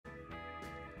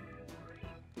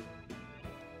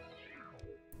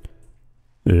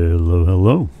Hello,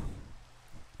 hello.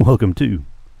 Welcome to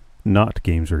Not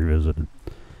Games Revisited.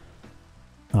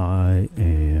 I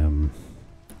am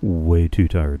way too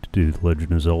tired to do The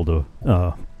Legend of Zelda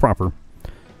proper.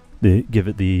 Give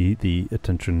it the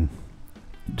attention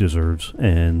it deserves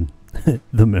and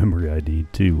the memory I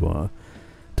need to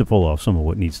pull off some of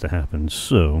what needs to happen.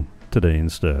 So today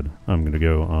instead, I'm going to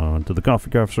go on to the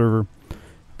CoffeeCraft server.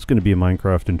 It's going to be a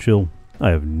Minecraft and chill. I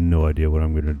have no idea what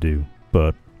I'm going to do,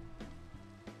 but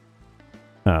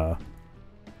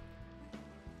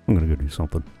I'm gonna go do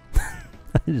something.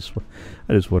 I just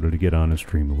wanted to get on and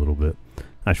stream a little bit.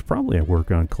 I should probably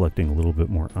work on collecting a little bit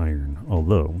more iron,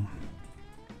 although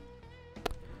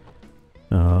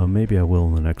maybe I will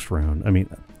in the next round. I mean,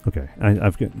 okay,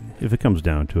 I've got, if it comes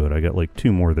down to it, I got like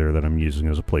 2 more there that I'm using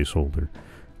as a placeholder.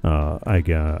 I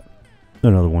got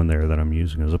another one there that I'm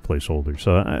using as a placeholder,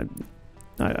 so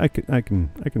I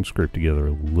can scrape together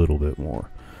a little bit more.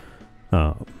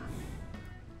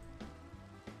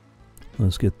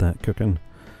 Let's get that cooking,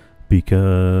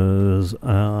 because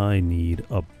I need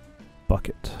a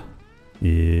bucket.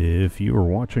 If you were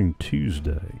watching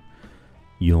Tuesday,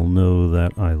 you'll know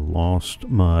that I lost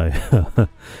my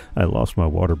I lost my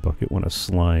water bucket when a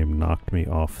slime knocked me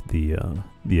off the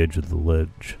edge of the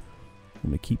ledge. Let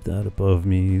me keep that above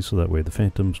me so that way the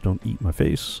phantoms don't eat my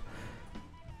face.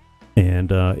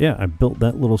 And yeah, I built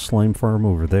that little slime farm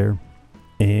over there,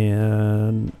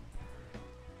 and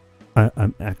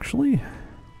I'm actually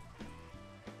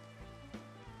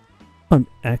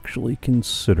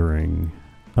considering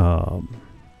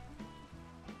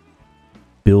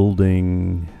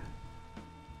building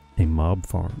a mob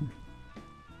farm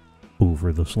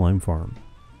over the slime farm.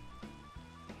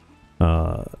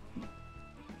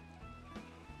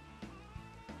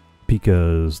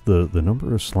 Because the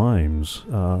number of slimes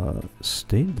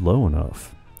stayed low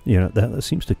enough. You know, that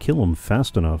seems to kill them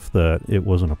fast enough that it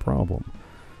wasn't a problem.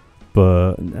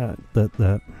 But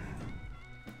that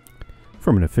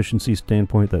from an efficiency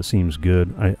standpoint, that seems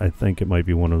good. I think it might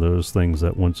be one of those things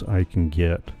that once I can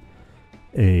get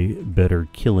a better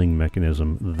killing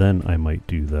mechanism, then I might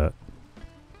do that.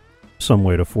 Some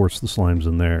way to force the slimes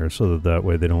in there so that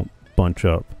way they don't bunch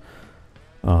up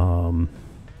and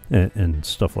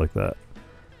stuff like that.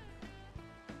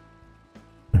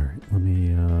 Alright, let me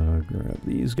grab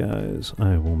these guys.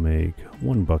 I will make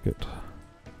 1 bucket.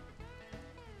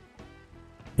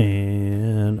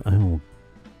 And I will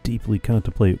deeply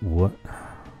contemplate what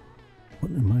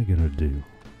am I gonna do.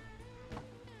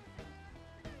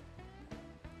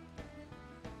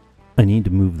 I need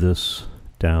to move this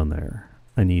down there.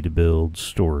 I need to build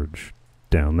storage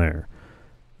down there.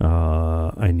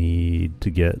 I need to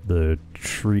get the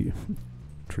tree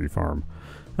farm.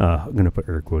 I'm gonna put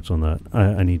air quotes on that.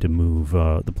 I need to move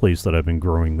the place that I've been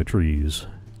growing the trees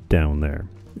down there,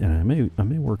 and I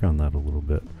may work on that a little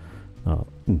bit.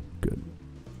 Good.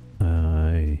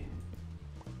 I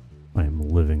am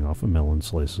living off of melon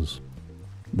slices.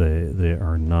 They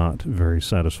are not very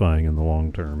satisfying in the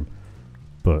long term,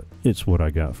 but it's what I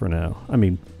got for now. I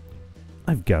mean,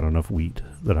 I've got enough wheat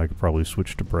that I could probably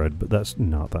switch to bread, but that's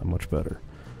not that much better.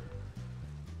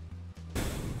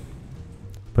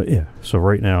 But yeah, so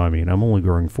right now, I mean, I'm only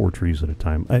growing 4 trees at a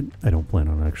time. I don't plan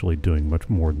on actually doing much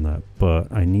more than that,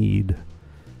 but I need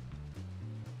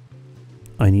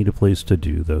a place to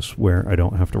do this where I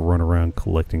don't have to run around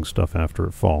collecting stuff after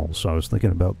it falls. So I was thinking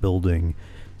about building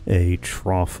a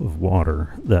trough of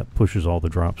water that pushes all the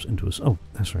drops into us. Oh,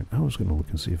 that's right. I was going to look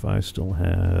and see if I still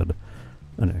had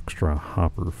an extra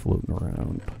hopper floating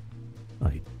around.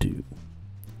 I do.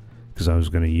 Because I was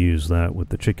going to use that with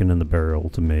the chicken in the barrel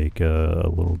to make a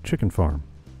little chicken farm.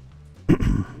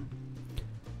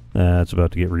 That's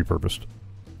about to get repurposed.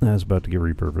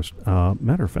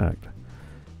 Matter of fact,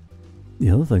 the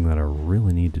other thing that I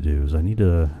really need to do is I need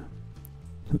to...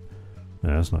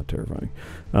 that's not terrifying.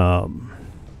 I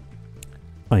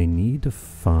need to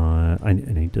find... I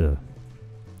need to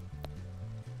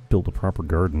build a proper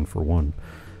garden for one.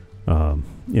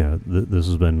 Yeah, this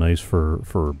has been nice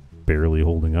for barely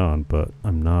holding on, but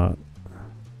I'm not...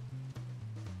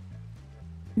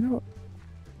 You know what?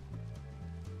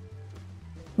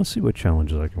 Let's see what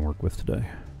challenges I can work with today.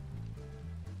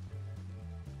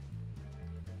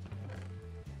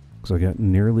 Because I got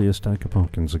nearly a stack of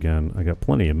pumpkins again. I got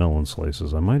plenty of melon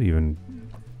slices. I might even...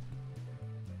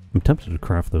 I'm tempted to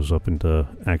craft those up into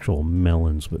actual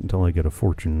melons, but until I get a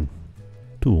fortune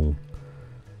tool.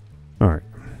 Alright.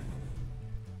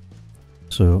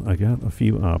 So I got a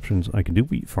few options. I can do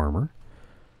wheat farmer.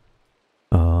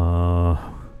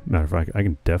 Matter of fact, I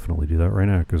can definitely do that right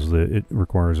now because it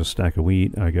requires a stack of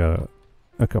wheat. I got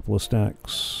a couple of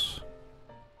stacks.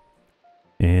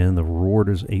 And the reward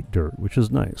is 8 dirt, which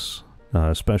is nice.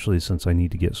 Especially since I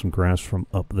need to get some grass from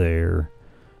up there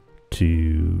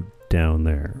to down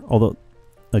there. Although,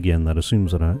 again, that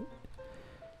assumes that I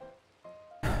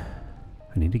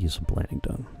need to get some planting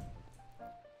done.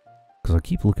 Because I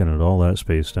keep looking at all that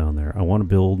space down there. I want to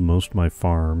build most of my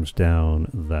farms down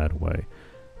that way.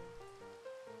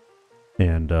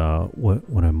 And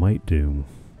what I might do...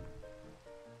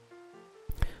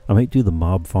 I might do the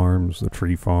mob farms, the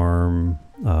tree farm,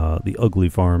 the ugly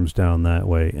farms down that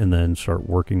way, and then start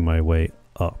working my way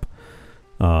up.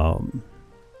 And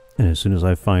as soon as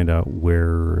I find out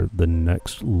where the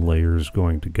next layer is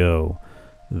going to go,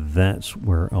 that's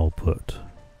where I'll put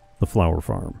the flower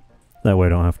farm. That way I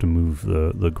don't have to move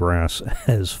the grass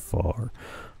as far.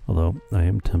 Although I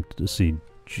am tempted to see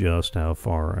just how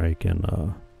far I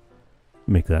can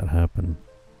make that happen.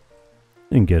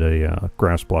 And get a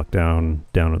grass block down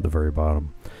at the very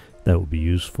bottom. That would be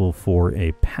useful for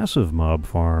a passive mob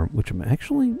farm, which I'm a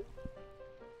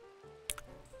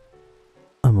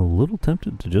little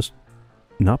tempted to just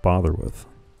not bother with.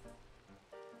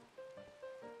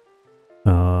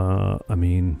 I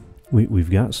mean,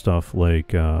 we've got stuff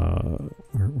like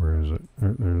where is it?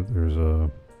 There's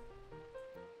a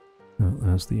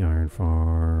that's the iron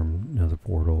farm, another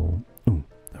portal. Oh,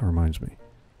 that reminds me.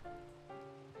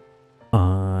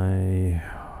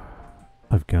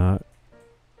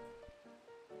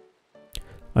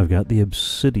 I've got the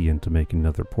obsidian to make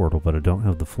another portal, but I don't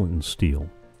have the flint and steel.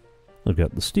 I've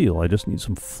got the steel, I just need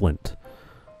some flint.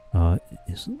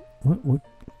 Isn't... What?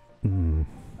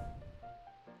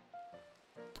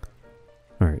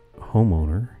 Alright,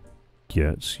 homeowner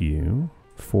gets you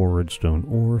 4 redstone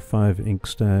ore, 5 ink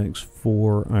stacks,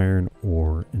 4 iron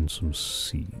ore, and some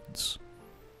seeds.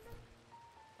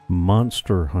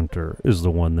 Monster Hunter is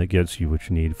the one that gets you what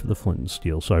you need for the flint and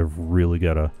steel, so I've really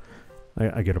got to...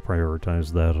 I got to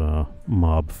prioritize that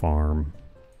mob farm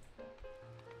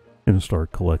and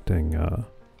start collecting,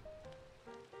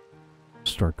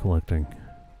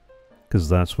 because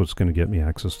that's what's going to get me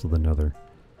access to the nether.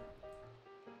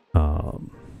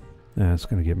 That's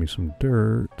going to get me some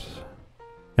dirt,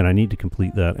 and I need to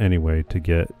complete that anyway to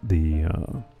get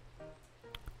the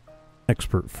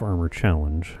expert farmer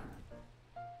challenge.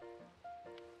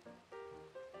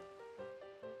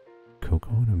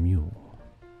 Cocoa and a mule.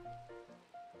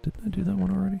 Didn't I do that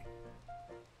one already?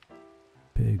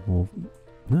 Big wolf.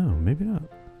 No, maybe not.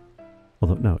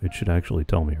 Although, no, it should actually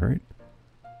tell me, right?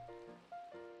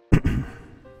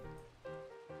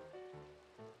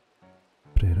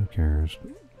 Potato, carrots.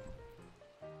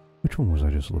 Which one was I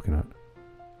just looking at?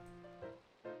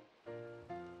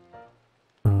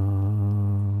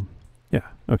 Yeah,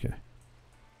 okay.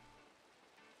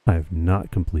 I have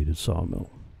not completed sawmill.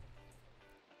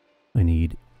 I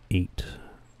need 8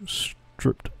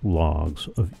 stripped logs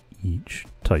of each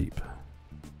type.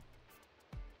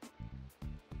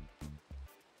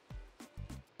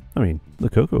 I mean, the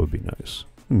cocoa would be nice.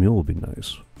 The mule would be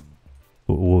nice.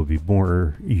 But what would be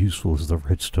more useful is the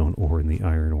redstone ore and the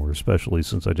iron ore, especially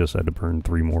since I just had to burn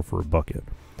 3 more for a bucket.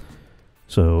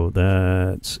 So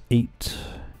that's 8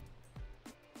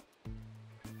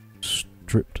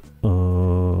 stripped.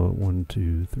 1,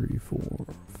 2, 3, 4,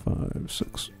 5,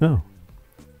 6. No.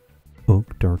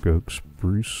 Oak, dark oak,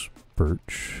 spruce,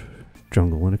 birch,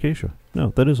 jungle, and acacia. No,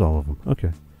 that is all of them.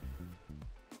 Okay.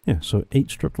 Yeah, so 8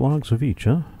 stripped logs of each,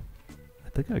 huh? I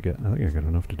think I got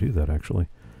enough to do that actually.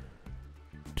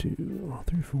 2,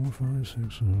 3, 4, 5,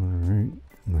 6. Alright.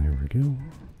 There we go.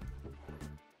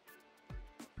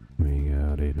 We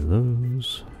got 8 of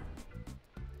those.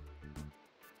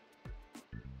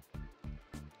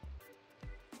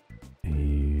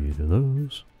 Of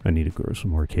those. I need to grow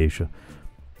some more acacia.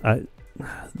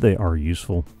 They are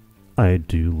useful. I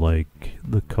do like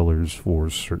the colors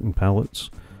for certain palettes,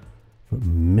 but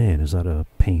man, is that a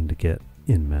pain to get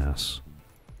in mass.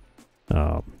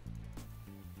 And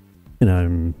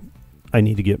I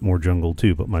need to get more jungle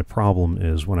too, but my problem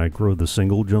is when I grow the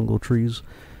single jungle trees,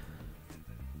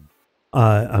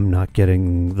 I'm not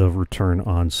getting the return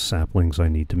on saplings I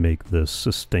need to make this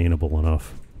sustainable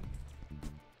enough.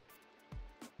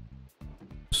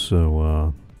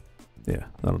 So, yeah,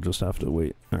 that'll just have to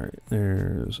wait. Alright,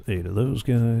 there's 8 of those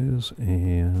guys,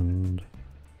 and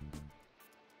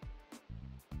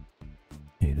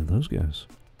 8 of those guys.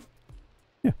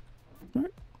 Yeah,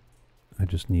 alright. I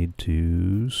just need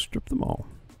to strip them all.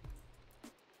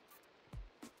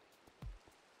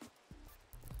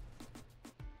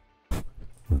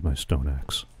 With my stone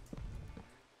axe.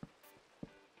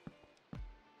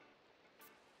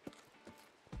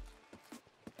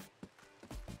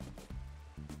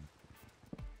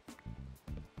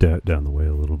 Down the way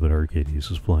a little bit, Arcades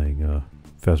is playing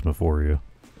Phasmophoria.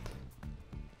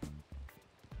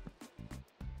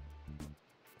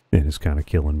 And it's kind of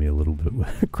killing me a little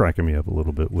bit, cracking me up a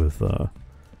little bit with the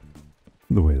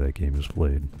way that game is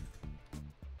played.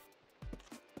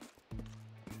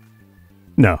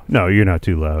 No, you're not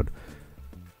too loud.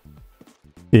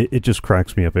 It just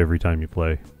cracks me up every time you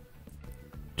play.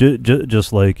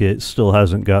 Just like it still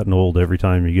hasn't gotten old every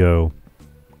time you go,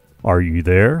 "Are you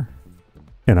there?"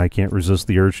 And I can't resist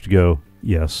the urge to go,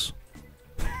 "Yes."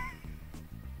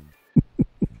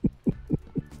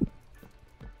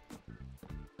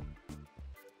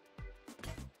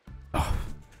 Oh.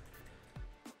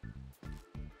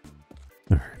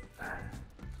 All right.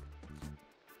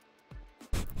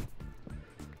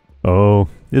 Oh,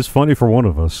 it's funny for one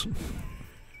of us.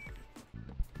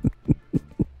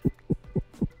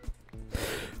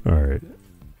 Alright.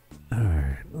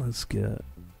 Alright, let's get...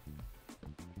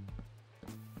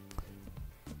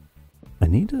 I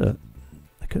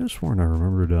could have sworn I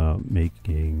remembered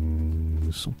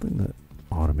making something that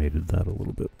automated that a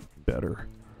little bit better.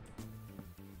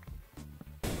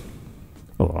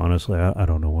 Well, honestly, I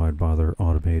don't know why I'd bother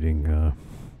automating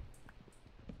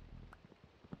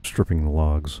stripping the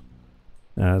logs.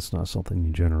 That's not something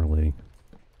you generally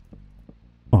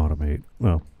automate.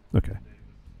 Well, okay.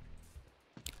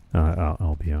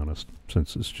 I'll be honest,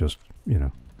 since it's just, you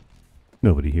know,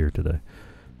 nobody here today.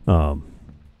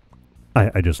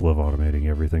 I just love automating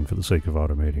everything for the sake of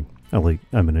automating.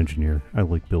 I'm an engineer. I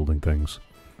like building things.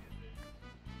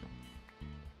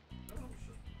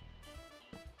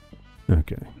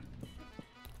 Okay.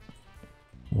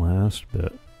 Last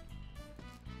bit.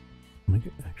 Let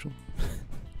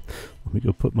me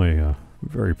go put my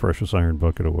very precious iron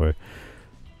bucket away.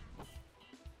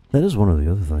 That is one of the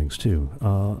other things too.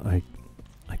 I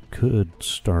could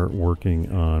start working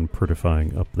on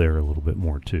prettifying up there a little bit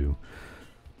more too.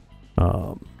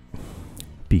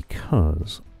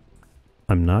 Because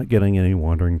I'm not getting any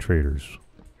wandering traders.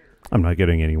 I'm not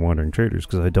getting any wandering traders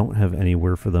because I don't have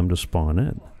anywhere for them to spawn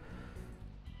in.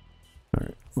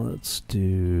 Alright, let's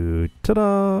do...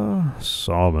 Ta-da!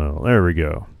 Sawmill. There we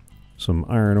go. Some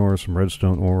iron ore, some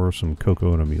redstone ore, some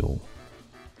cocoa, and a mule.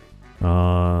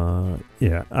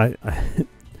 Yeah, I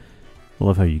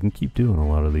love how you can keep doing a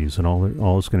lot of these, and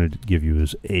all it's going to give you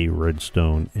is a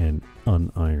redstone and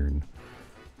an iron.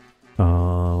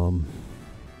 Alright,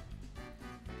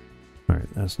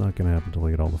 that's not going to happen until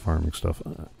I get all the farming stuff.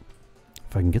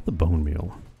 If I can get the bone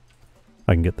meal,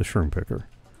 I can get the shroom picker.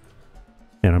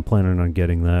 And I'm planning on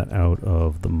getting that out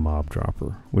of the mob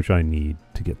dropper, which I need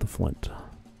to get the flint.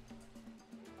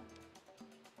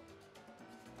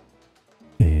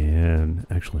 And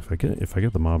actually, if I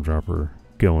get the mob dropper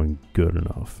going good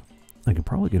enough, I can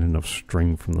probably get enough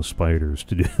string from the spiders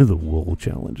to do the wool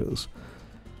challenges.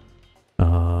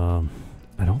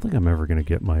 I don't think I'm ever going to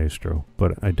get Maestro,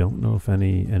 but I don't know if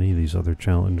any of these other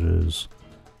challenges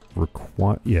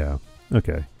require... Yeah,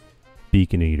 okay.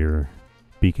 Beacon Eater,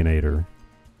 Beacon Eater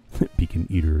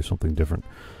or something different,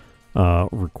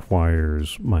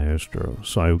 requires Maestro,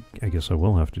 so I guess I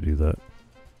will have to do that.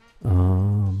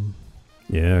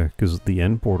 Yeah, because the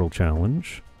end portal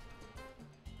challenge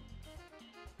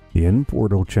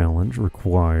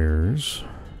requires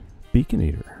Beacon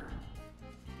Eater.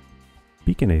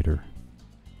 Beaconator.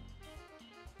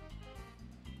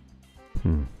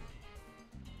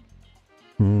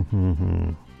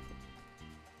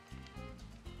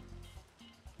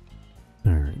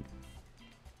 Alright.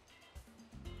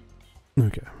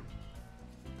 Okay.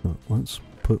 Well, let's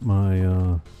put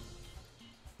my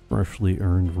freshly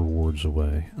earned rewards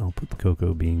away. I'll put the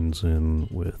cocoa beans in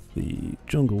with the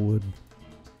jungle wood.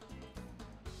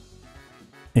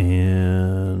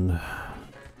 And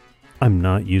I'm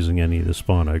not using any of the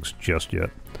spawn eggs just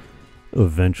yet.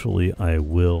 Eventually I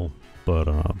will, but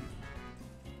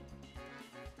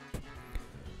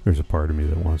there's a part of me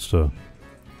that wants to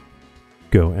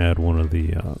go add one of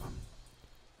the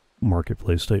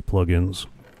marketplace type plugins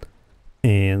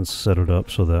and set it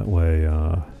up so that way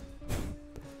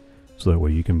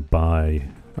you can buy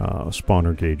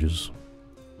spawner gauges.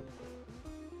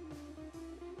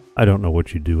 I don't know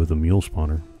what you do with a mule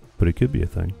spawner, but it could be a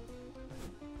thing.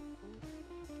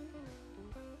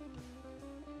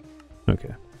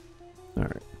 Okay.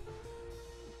 Alright.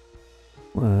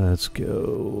 Let's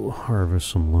go harvest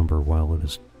some lumber while it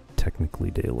is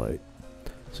technically daylight.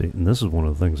 See, and this is one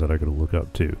of the things that I gotta look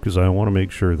up too, because I want to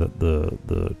make sure that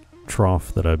the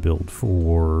trough that I build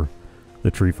for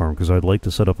the tree farm, because I'd like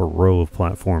to set up a row of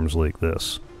platforms like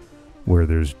this, where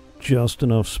there's just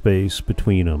enough space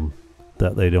between them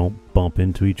that they don't bump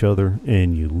into each other,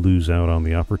 and you lose out on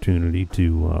the opportunity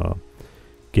to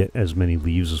get as many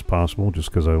leaves as possible, just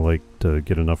because I like to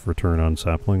get enough return on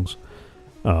saplings.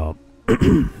 But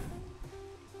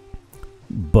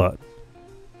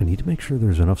I need to make sure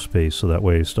there's enough space so that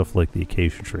way stuff like the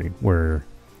acacia tree,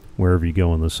 wherever you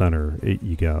go in the center,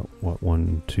 you got, what,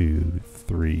 1, 2,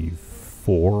 3,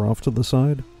 4 off to the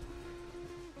side?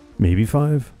 Maybe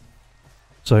 5?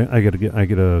 So I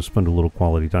gotta spend a little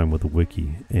quality time with the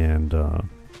wiki and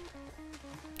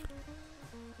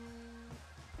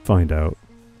find out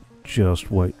just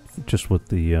what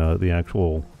the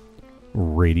actual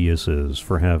radius is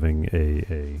for having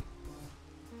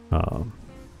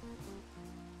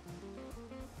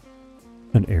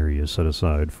an area set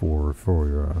aside for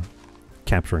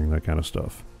capturing that kind of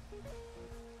stuff.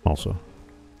 Also,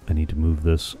 I need to move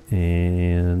this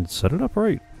and set it up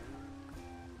right,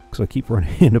 because I keep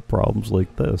running into problems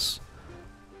like this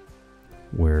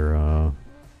where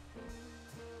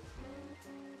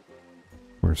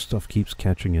stuff keeps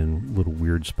catching in little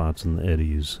weird spots in the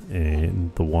eddies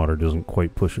and the water doesn't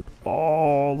quite push it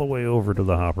all the way over to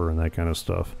the hopper and that kind of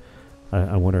stuff.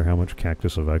 I wonder how much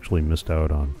cactus I've actually missed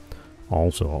out on.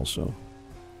 Also,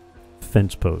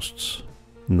 fence posts,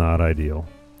 not ideal.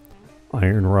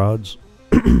 Iron rods,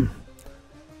 sorry.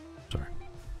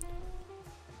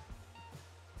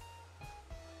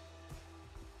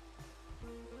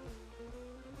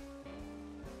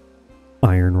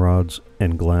 Iron rods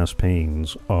and glass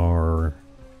panes are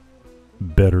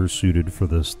better suited for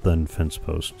this than fence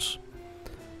posts.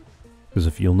 Because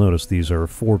if you'll notice, these are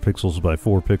 4 pixels by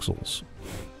 4 pixels.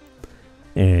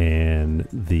 And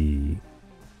the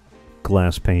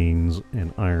glass panes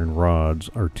and iron rods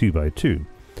are 2 by 2.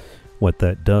 What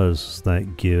that does is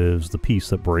that gives the piece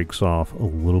that breaks off a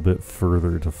little bit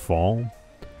further to fall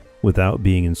without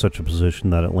being in such a position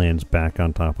that it lands back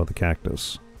on top of the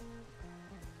cactus.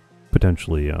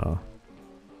 Potentially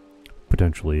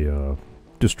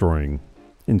destroying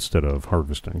instead of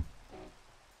harvesting.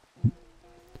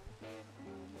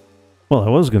 Well, I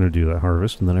was going to do that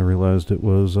harvest, and then I realized it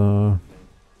was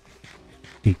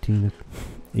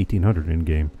 1800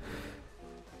 in-game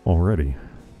already.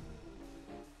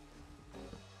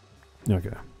 Okay.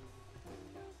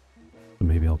 So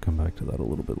maybe I'll come back to that a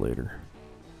little bit later.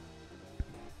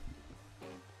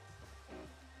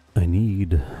 I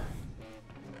need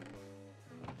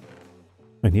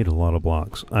a lot of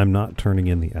blocks. I'm not turning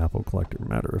in the apple collector,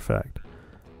 matter of fact.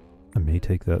 I may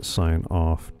take that sign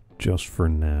off just for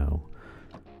now.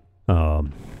 Because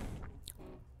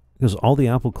all the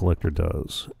apple collector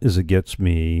does is it gets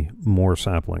me more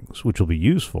saplings, which will be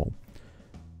useful.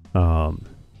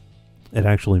 It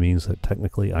actually means that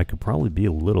technically I could probably be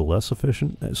a little less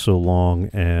efficient so long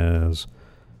as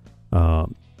I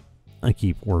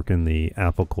keep working the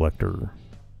apple collector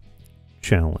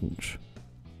challenge.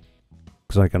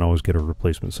 Because I can always get a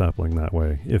replacement sapling that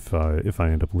way if I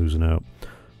end up losing out.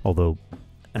 Although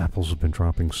apples have been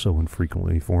dropping so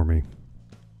infrequently for me.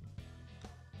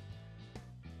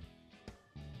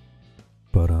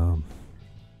 But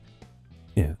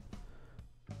yeah.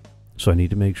 So I need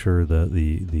to make sure that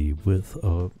the width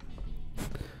of,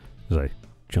 as I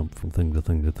jump from thing to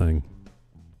thing to thing.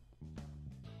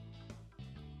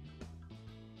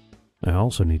 I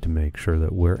also need to make sure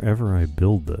that wherever I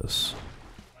build this,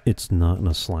 it's not in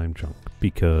a slime chunk,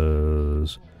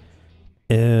 because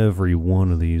every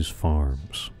one of these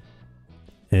farms,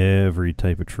 every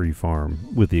type of tree farm,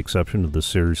 with the exception of the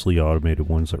seriously automated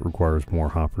ones that requires more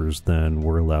hoppers than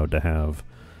we're allowed to have.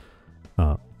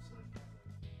 I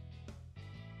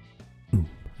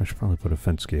should probably put a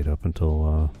fence gate up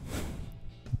until,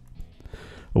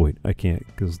 oh wait, I can't,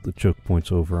 because the choke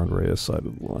point's over on Rhea's side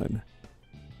of the line.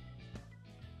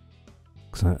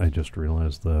 Because I just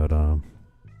realized that,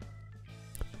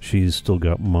 she's still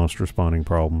got monster spawning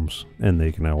problems, and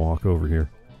they can now walk over here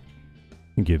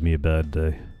and give me a bad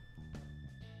day.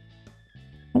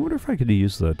 I wonder if I could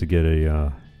use that to get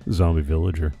a zombie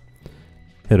villager.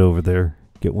 Head over there,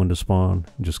 get one to spawn,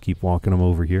 and just keep walking them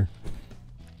over here.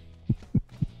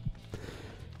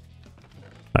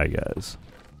 Hi guys.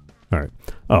 Alright.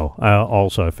 Oh,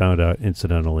 I found out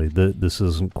incidentally that this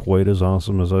isn't quite as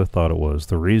awesome as I thought it was.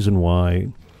 The reason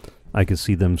why I could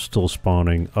see them still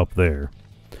spawning up there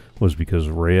was because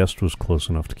Reyest was close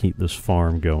enough to keep this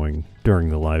farm going during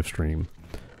the live stream.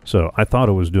 So I thought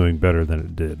it was doing better than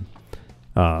it did.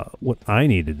 What I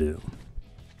need to do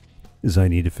is I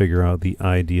need to figure out the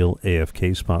ideal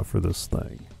AFK spot for this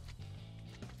thing.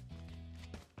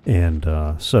 And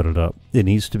set it up. It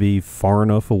needs to be far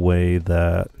enough away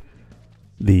that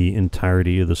the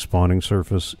entirety of the spawning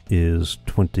surface is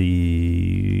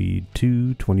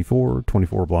 22, 24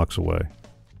 blocks away.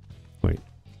 Wait,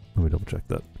 let me double check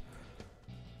that.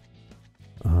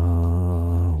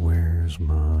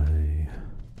 my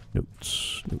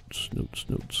notes?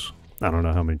 I don't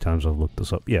know how many times I've looked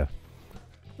this up. Yeah.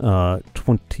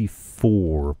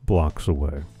 24 blocks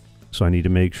away. So I need to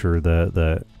make sure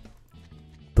that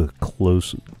the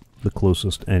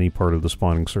closest any part of the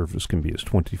spawning surface can be is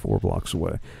 24 blocks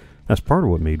away. That's part of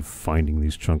what made finding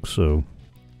these chunks so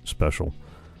special.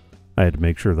 I had to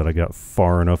make sure that I got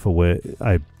far enough away.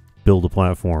 I build a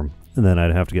platform, and then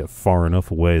I'd have to get far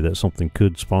enough away that something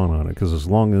could spawn on it. Because as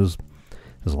long as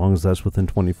that's within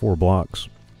 24 blocks,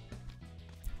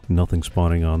 nothing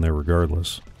spawning on there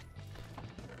regardless.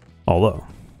 Although,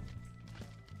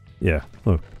 yeah,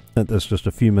 look, that's just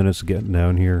a few minutes getting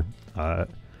down here.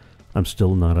 I'm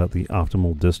still not at the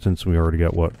optimal distance. We already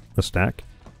got, what, a stack?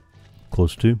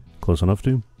 Close enough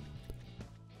to?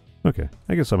 Okay,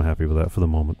 I guess I'm happy with that for the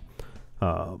moment.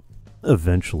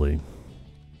 Eventually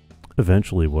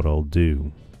what I'll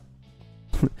do...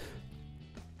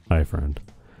 Hi, friend.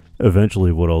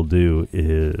 Eventually what I'll do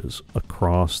is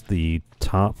across the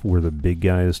top where the big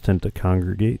guys tend to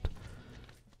congregate,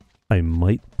 I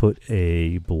might put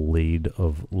a blade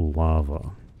of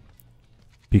lava.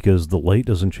 Because the light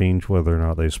doesn't change whether or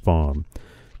not they spawn,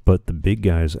 but the big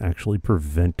guys actually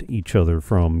prevent each other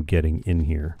from getting in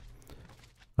here.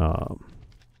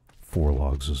 4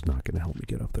 logs is not going to help me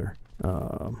get up there.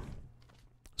 Let's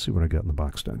see what I got in the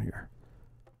box down here.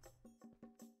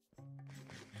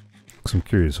 Because I'm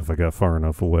curious if I got far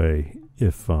enough away,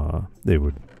 if they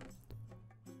would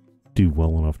do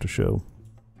well enough to show.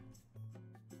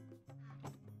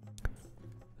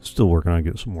 Still working on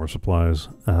getting some more supplies.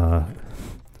 Because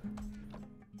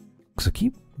I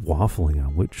keep waffling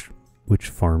on which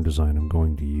farm design I'm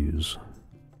going to use.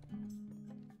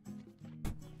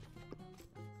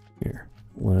 Here,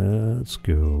 let's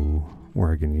go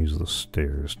where I can use the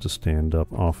stairs to stand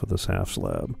up off of this half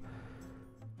slab.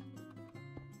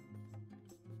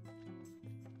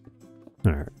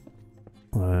 Alright,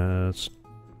 let's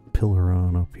pillar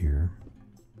on up here.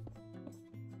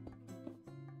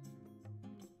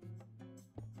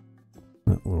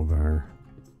 That little guy.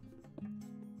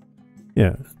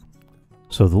 Yeah,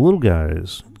 so the little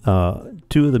guys, 2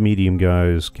 of the medium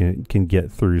guys can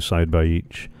get through side by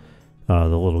each. The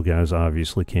little guys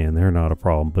obviously can. They're not a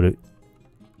problem. But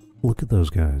look at those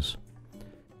guys.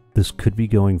 This could be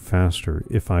going faster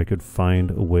if I could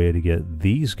find a way to get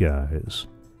these guys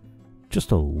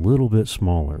just a little bit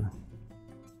smaller.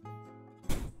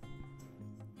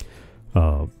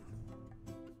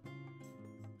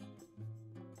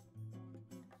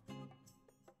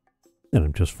 And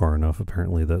I'm just far enough,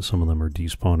 apparently, that some of them are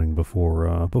despawning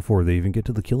before they even get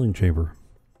to the killing chamber.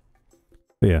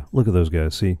 But yeah, look at those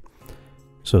guys, see?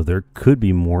 So there could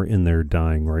be more in there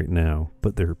dying right now,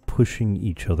 but they're pushing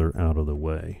each other out of the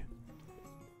way.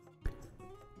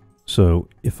 So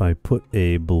if I put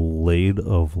a blade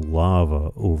of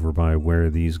lava over by where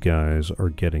these guys are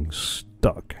getting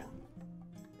stuck,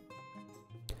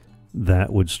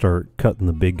 that would start cutting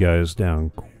the big guys down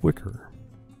quicker.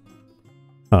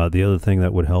 The other thing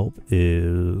that would help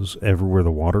is everywhere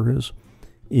the water is,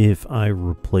 if I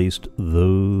replaced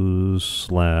those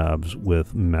slabs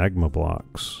with magma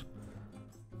blocks,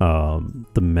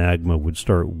 the magma would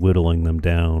start whittling them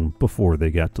down before they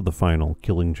got to the final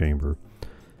killing chamber.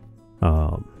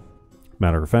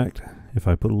 Matter of fact, if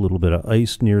I put a little bit of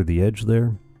ice near the edge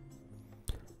there,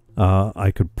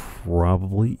 I could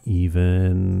probably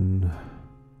even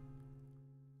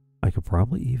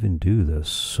do this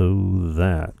so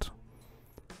that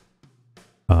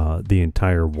the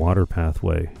entire water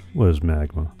pathway was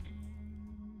magma,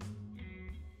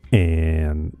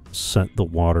 and sent the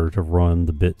water to run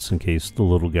the bits in case the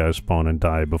little guys spawn and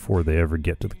die before they ever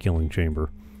get to the killing chamber.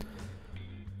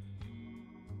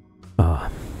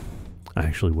 I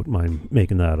actually wouldn't mind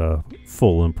making that a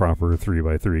full and proper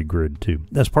 3x3 grid too.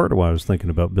 That's part of why I was thinking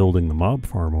about building the mob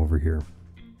farm over here.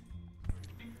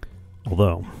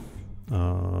 Although,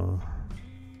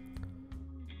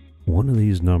 one of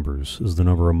these numbers is the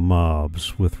number of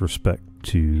mobs with respect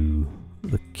to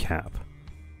the cap.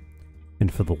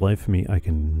 And for the life of me, I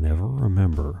can never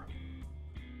remember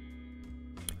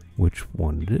which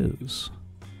one it is.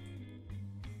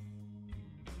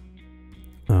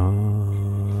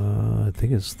 I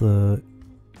think it's the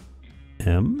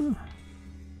M?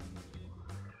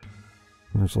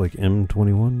 It's like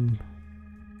M21?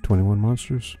 21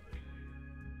 monsters?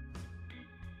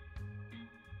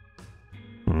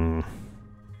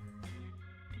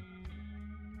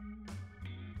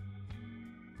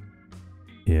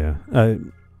 Yeah, I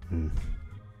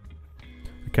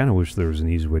kind of wish there was an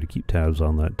easy way to keep tabs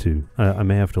on that too. I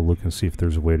may have to look and see if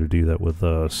there's a way to do that with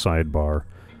a sidebar.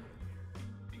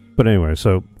 But anyway,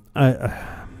 so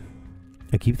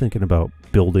I keep thinking about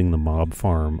building the mob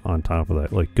farm on top of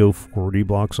that. Like, go 40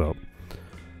 blocks up.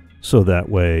 So that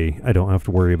way, I don't have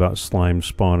to worry about slime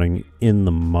spawning in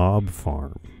the mob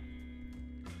farm.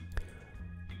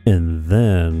 And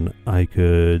then I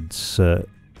could set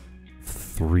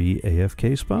 3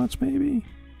 AFK spots, maybe?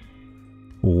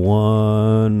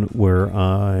 One where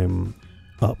I'm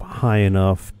up high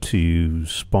enough to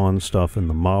spawn stuff in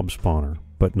the mob spawner,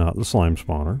 but not the slime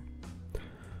spawner.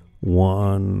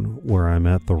 One where I'm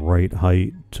at the right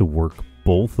height to work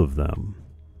both of them.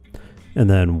 And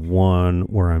then one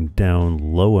where I'm down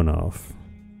low enough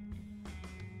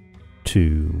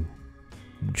to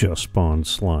just spawn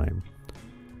slime.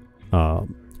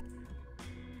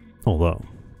 Although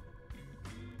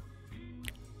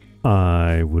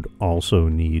I would also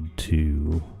need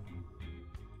to...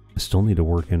 I still need to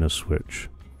work in a switch.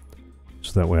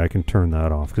 So that way I can turn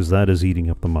that off, because that is eating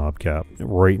up the mob cap.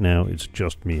 Right now it's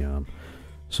just me on.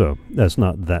 So that's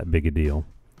not that big a deal.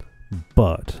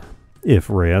 But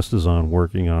if Reyes is on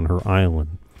working on her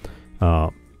island,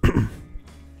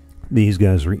 these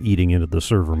guys are eating into the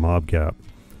server mob cap.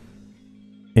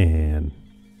 And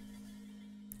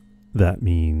that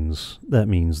means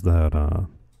that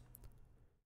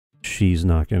she's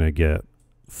not going to get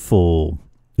full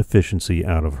efficiency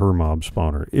out of her mob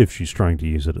spawner if she's trying to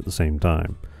use it at the same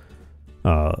time.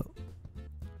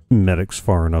 Medic's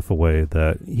far enough away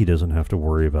that he doesn't have to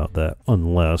worry about that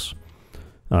unless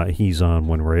he's on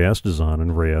when Reyes is on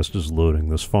and Reyes is loading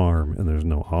this farm and there's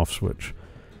no off switch.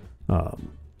 I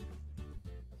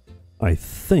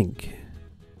think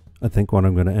what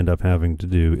I'm going to end up having to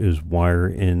do is wire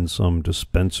in some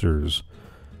dispensers,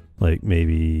 like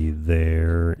maybe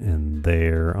there and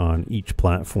there on each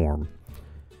platform,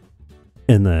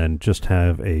 and then just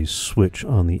have a switch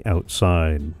on the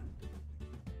outside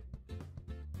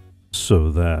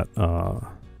so that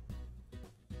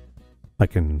I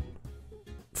can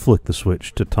flick the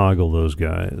switch to toggle those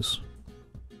guys.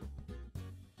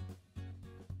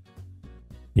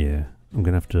 Yeah, I'm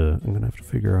gonna have to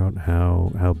figure out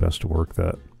how best to work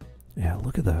that. Yeah,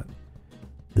 look at that.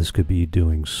 This could be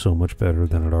doing so much better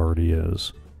than it already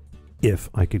is if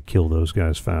I could kill those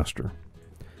guys faster.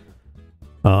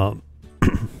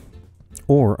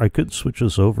 Or I could switch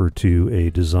this over to a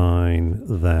design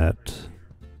that...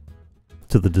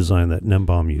 to the design that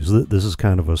Nembomb used. This is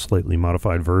kind of a slightly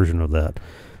modified version of that.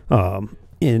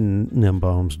 In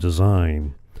Nembomb's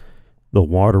design, the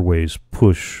waterways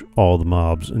push all the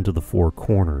mobs into the 4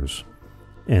 corners,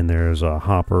 and there's a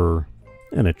hopper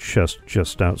and a chest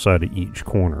just outside of each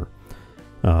corner.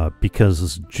 Because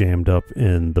it's jammed up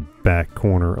in the back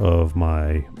corner of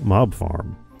my mob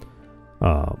farm,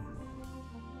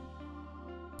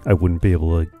 I wouldn't be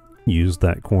able to use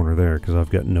that corner there because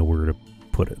I've got nowhere to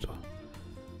put it.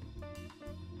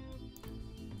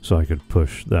 So I could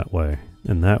push that way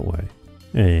and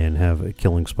have a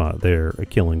killing spot there, a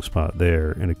killing spot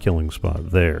there, and a killing spot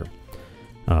there.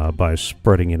 By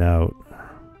spreading it out.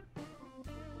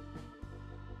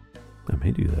 I may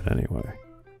do that anyway.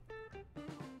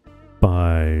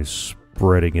 By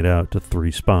spreading it out to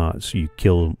 3 spots, you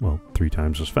kill, well, 3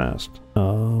 times as fast.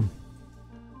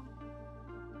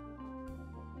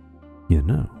 You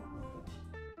know,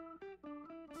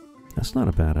 that's not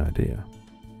a bad idea.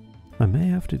 I may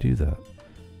have to do that.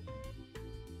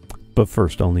 But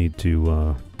first I'll need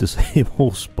to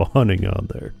disable spawning on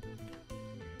there.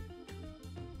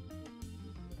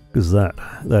 Because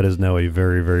that is now a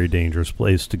very, very dangerous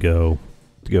place to go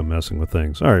messing with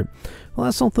things. Alright. Well,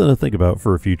 that's something to think about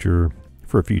for a future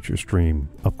stream,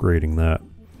 upgrading that.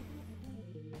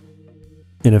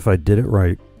 And if I did it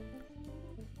right,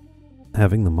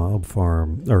 having the mob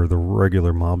farm, or the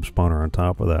regular mob spawner on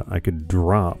top of that, I could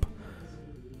drop.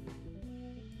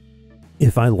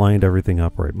 If I lined everything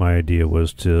up right, my idea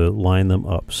was to line them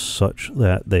up such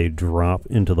that they drop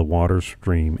into the water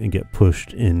stream and get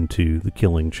pushed into the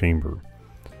killing chamber.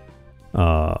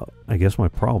 I guess my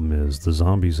problem is the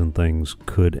zombies and things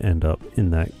could end up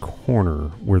in that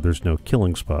corner where there's no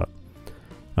killing spot.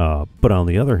 But on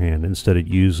the other hand, instead of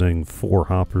using 4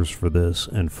 hoppers for this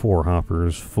and 4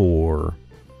 hoppers for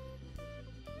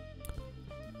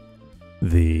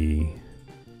the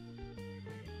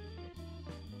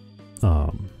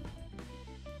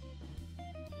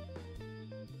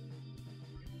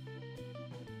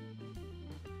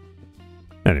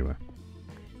anyway,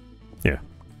 yeah,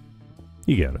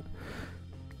 you get it.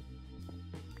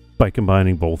 By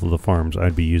combining both of the farms,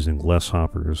 I'd be using less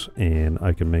hoppers, and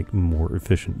I can make more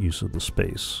efficient use of the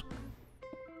space,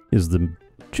 is the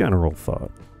general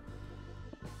thought.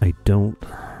 I don't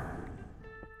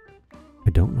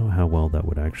know how well that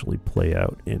would actually play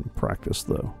out in practice,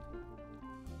 though.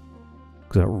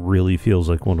 Because that really feels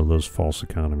like one of those false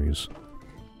economies.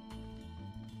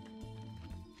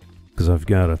 Because I've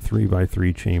got a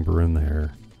 3x3 chamber in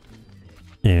there.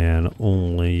 And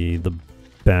only the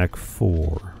back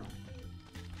 4.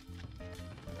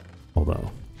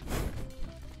 Although.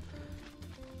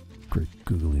 Great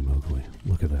googly moogly.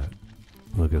 Look at that.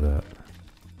 Look at that.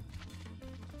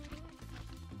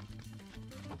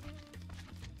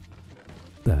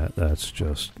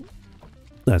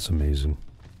 That's amazing.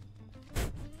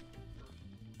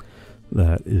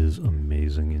 That is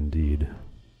amazing indeed.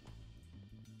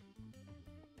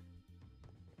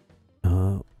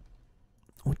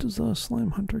 What does the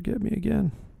slime hunter get me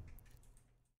again?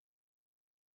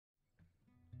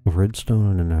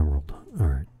 Redstone and an emerald.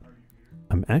 Alright.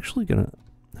 I'm actually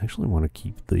want to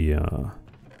keep the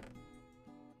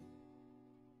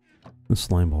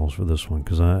slime balls for this one,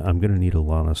 because I'm gonna need a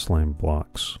lot of slime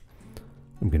blocks.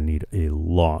 I'm gonna need a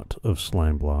lot of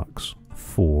slime blocks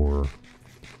for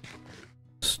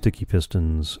sticky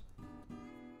pistons.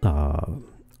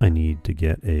 I need to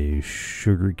get a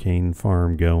sugarcane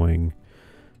farm going,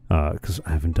 because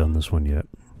I haven't done this one yet.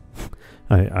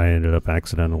 I ended up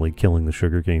accidentally killing the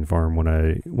sugarcane farm when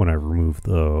I removed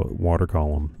the water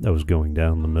column that was going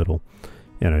down the middle,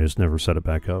 and I just never set it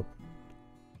back up.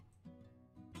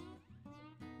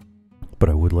 But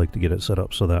I would like to get it set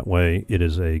up so that way it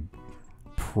is a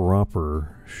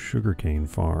proper sugarcane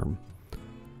farm.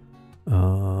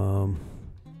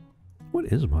 What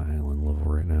is my island level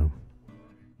right now?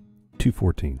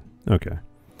 214. Okay.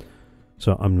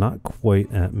 So I'm not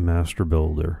quite at Master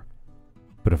Builder.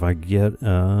 But if I get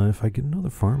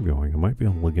another farm going, I might be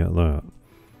able to get that.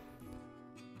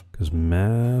 Because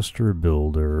Master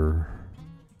Builder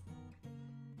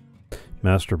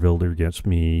gets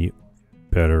me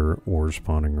better ore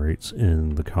spawning rates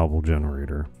in the cobble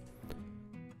generator.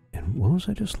 And what was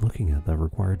I just looking at that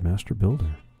required Master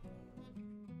Builder?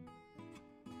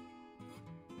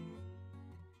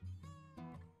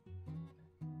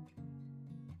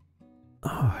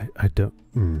 Oh, I don't.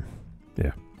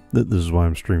 Yeah. This is why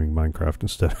I'm streaming Minecraft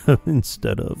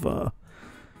instead of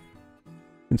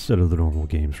the normal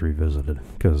games revisited,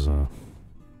 because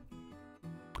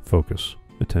focus,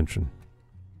 attention.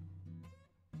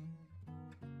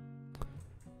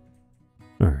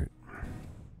 All right,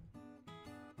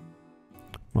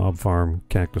 mob farm,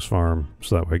 cactus farm,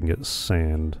 so that way I can get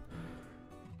sand.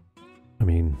 I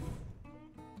mean,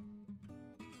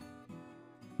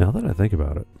 now that I think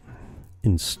about it,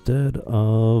 instead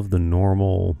of the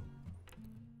normal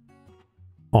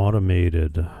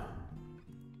automated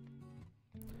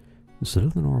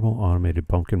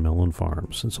pumpkin melon farm,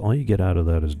 since all you get out of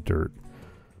that is dirt,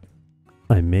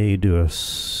 I may do a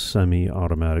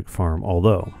semi-automatic farm,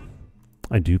 although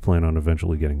I do plan on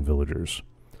eventually getting villagers.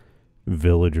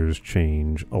 Villagers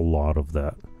change a lot of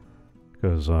that,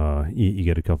 because you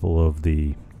get a couple of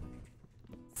the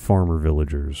farmer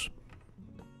villagers,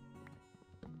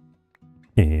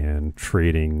 and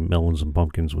trading melons and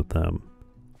pumpkins with them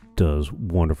does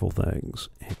wonderful things.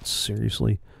 And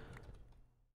seriously,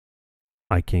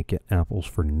 I can't get apples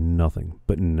for nothing.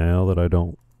 But now that I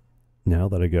go,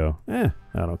 I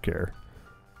don't care.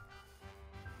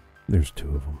 There's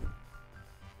 2 of them.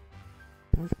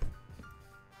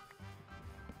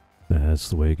 That's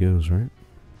the way it goes, right?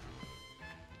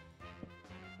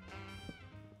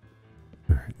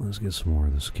 Alright, let's get some more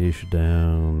of this acacia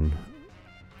down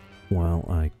while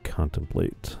I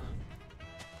contemplate.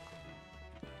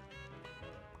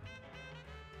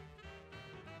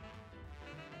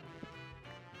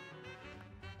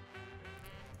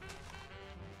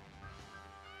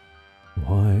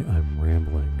 Why I'm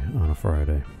rambling on a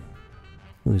Friday.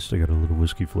 At least I got a little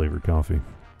whiskey flavored coffee.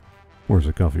 Or is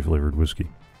it coffee flavored whiskey?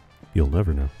 You'll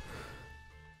never know.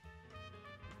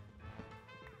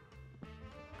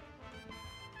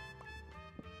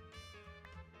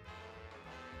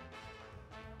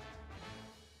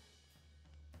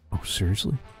 Oh,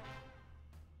 seriously?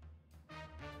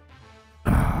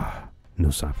 Ah, no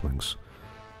saplings.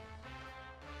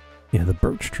 Yeah, the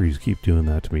birch trees keep doing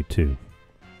that to me too.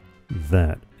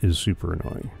 That is super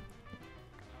annoying.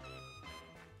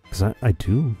 Because I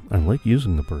like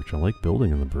using the birch. I like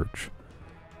building in the birch.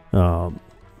 The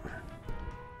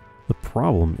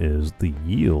problem is the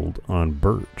yield on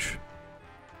birch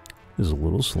is a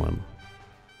little slim.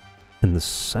 And the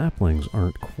saplings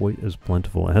aren't quite as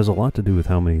plentiful. It has a lot to do with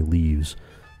how many leaves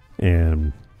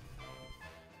and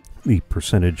the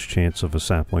percentage chance of a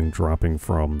sapling dropping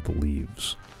from the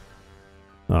leaves.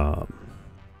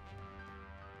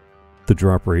 The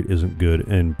drop rate isn't good,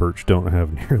 and birch don't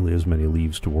have nearly as many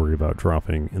leaves to worry about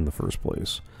dropping in the first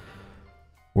place.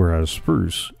 Whereas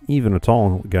spruce, even a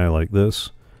tall guy like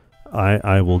this,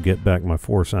 I will get back my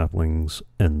 4 saplings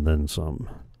and then some.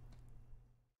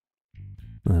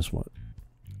 That's what?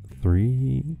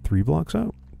 3 blocks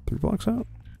out? 3 blocks out?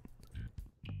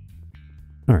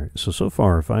 Alright, so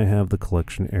far, if I have the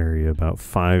collection area about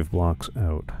 5 blocks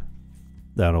out,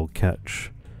 that'll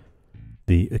catch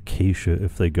the acacia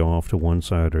if they go off to one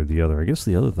side or the other. I guess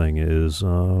the other thing is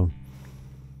the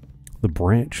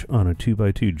branch on a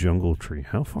 2x2 jungle tree.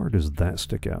 How far does that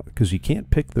stick out? Because you can't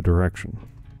pick the direction.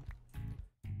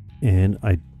 And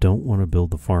I don't want to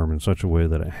build the farm in such a way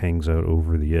that it hangs out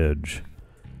over the edge.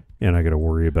 And I got to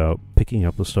worry about picking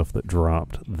up the stuff that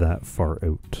dropped that far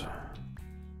out.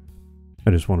 I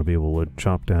just want to be able to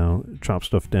chop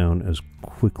stuff down as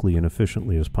quickly and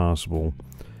efficiently as possible,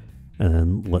 and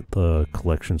then let the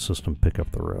collection system pick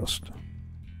up the rest.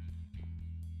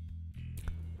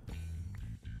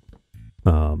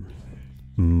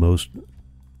 Most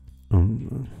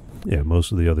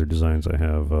of the other designs I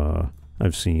have,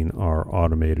 I've seen are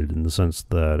automated in the sense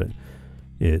that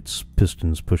it's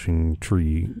pistons pushing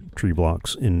tree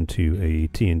blocks into a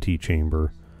TNT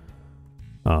chamber,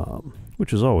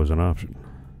 which is always an option.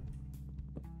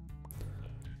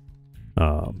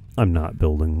 I'm not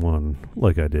building one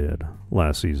like I did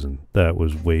last season. That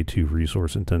was way too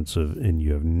resource intensive, and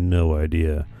you have no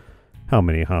idea how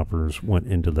many hoppers went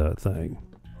into that thing.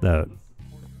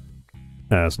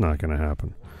 That's not going to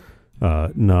happen.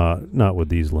 Not with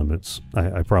these limits.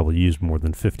 I probably used more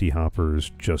than 50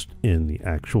 hoppers just in the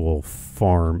actual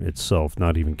farm itself,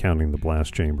 not even counting the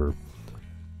blast chamber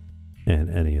and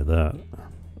any of that.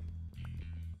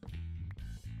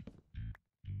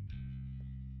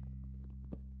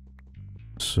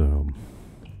 So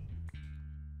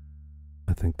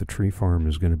I think the tree farm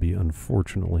is going to be,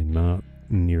 unfortunately, not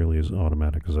nearly as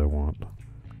automatic as I want.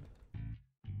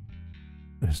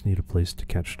 I just need a place to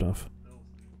catch stuff.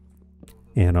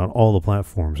 And on all the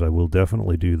platforms, I will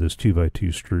definitely do this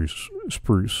 2x2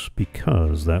 spruce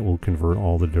because that will convert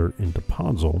all the dirt into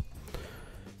podzol,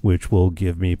 which will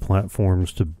give me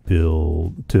platforms to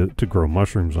build, to grow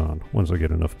mushrooms on once I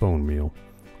get enough bone meal.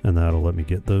 And that'll let me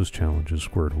get those challenges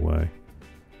squared away.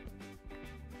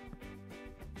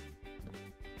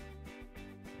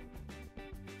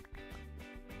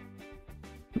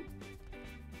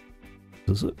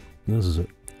 This is it. This is it.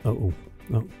 Uh-oh.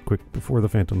 Oh, quick, before the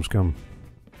phantoms come.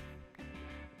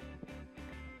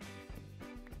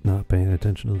 Not paying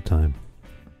attention to the time.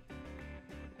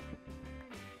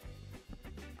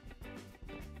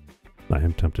 I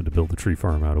am tempted to build a tree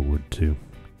farm out of wood, too.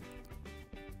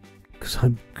 Because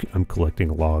I'm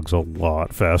collecting logs a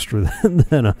lot faster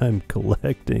than I'm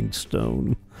collecting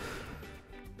stone.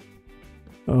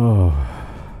 Oh.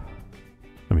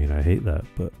 I mean, I hate that,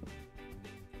 but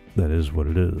that is what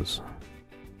it is.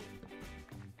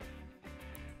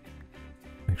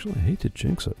 Actually, I hate to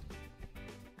jinx it.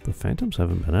 The phantoms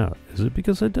haven't been out. Is it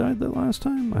because I died that last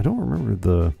time? I don't remember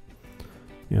the...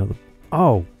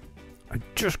 Oh! I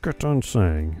just got done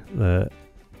saying that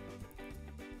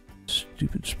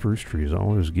stupid spruce trees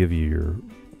always give you your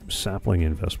sapling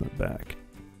investment back.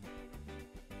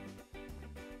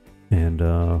 And,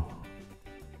 I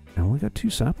only got 2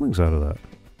 saplings out of that.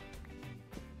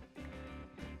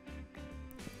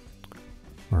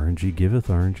 RNG giveth,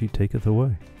 RNG taketh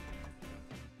away.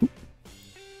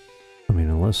 I mean,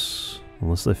 unless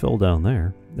they fell down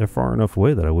there. They're far enough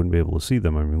away that I wouldn't be able to see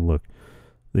them. I mean, look,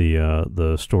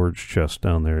 the storage chest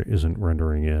down there isn't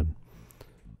rendering in.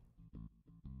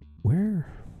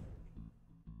 Where?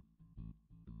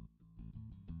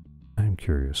 I'm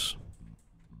curious.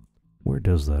 Where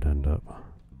does that end up?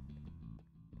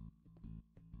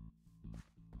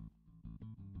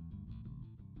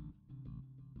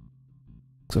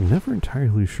 I'm never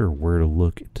entirely sure where to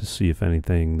look to see if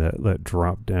anything that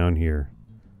dropped down here,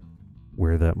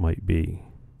 where that might be.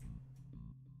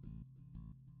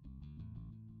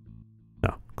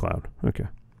 Oh, cloud. Okay.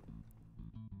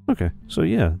 Okay. So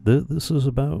yeah, this is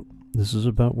about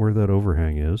where that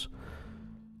overhang is.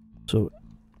 So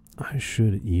I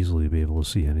should easily be able to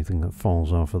see anything that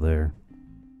falls off of there.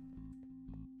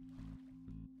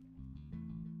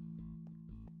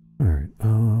 All right.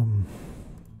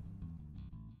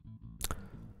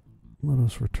 Let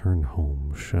us return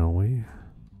home, shall we?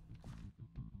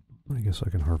 I guess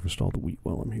I can harvest all the wheat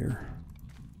while I'm here.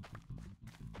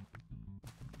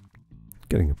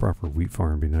 Getting a proper wheat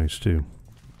farm would be nice too.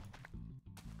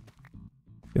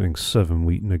 Getting 7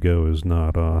 wheat in a go is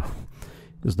not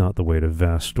the way to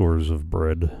vast stores of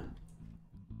bread.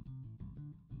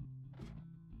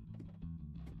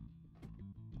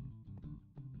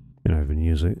 And I've been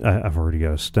using. I've already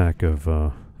got a stack of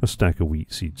a stack of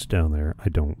wheat seeds down there.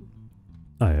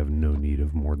 I have no need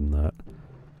of more than that.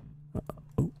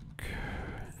 Oak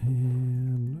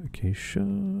and acacia.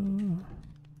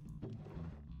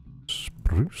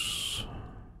 Spruce.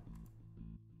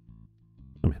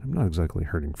 I mean, I'm not exactly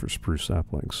hurting for spruce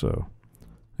saplings, so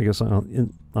I guess on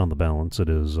the balance it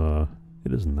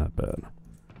isn't that bad.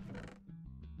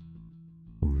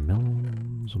 Some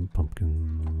melons and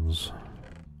pumpkins.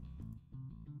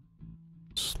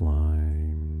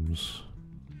 Slimes.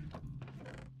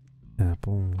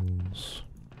 Apples.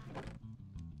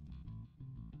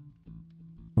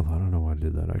 Although I don't know why I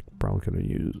did that. I probably could have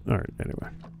used... Alright, anyway.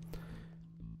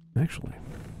 Actually,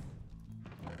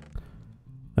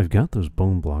 I've got those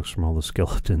bone blocks from all the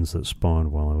skeletons that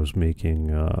spawned while I was making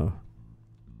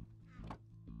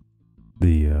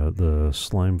the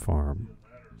slime farm.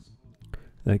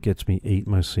 That gets me 8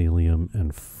 mycelium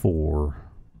and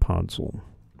 4 podzol.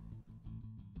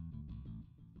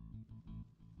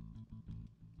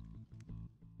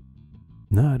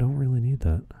 No, I don't really need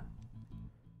that.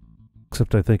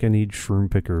 Except I think I need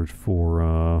shroom pickers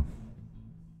for,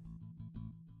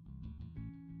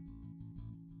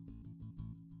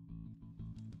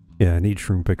 yeah, I need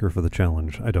shroom picker for the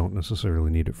challenge. I don't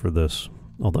necessarily need it for this.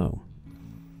 Although,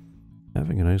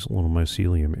 having a nice little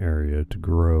mycelium area to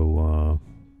grow,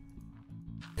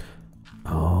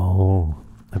 oh,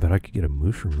 I bet I could get a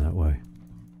mushroom that way.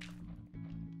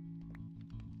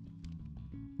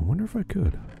 I wonder if I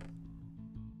could.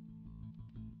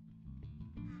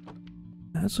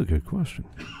 That's a good question.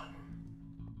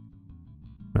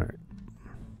 Alright.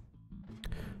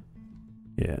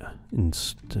 Yeah,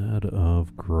 instead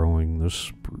of growing the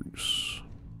spruce,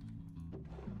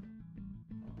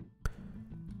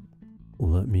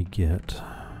 let me get...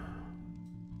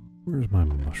 Where's my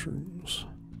mushrooms?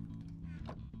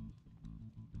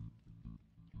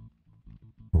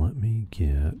 Let me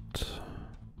get...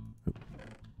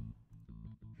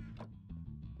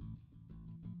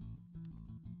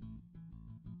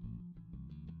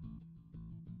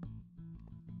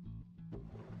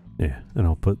 Yeah, and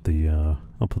I'll put the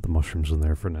mushrooms in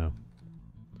there for now.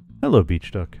 Hello,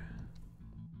 beach duck.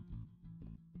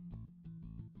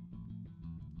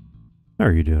 How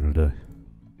are you doing today?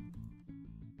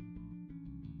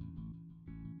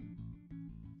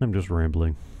 I'm just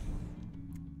rambling.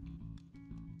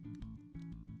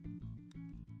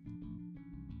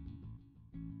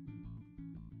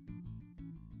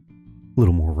 A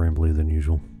little more rambly than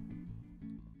usual.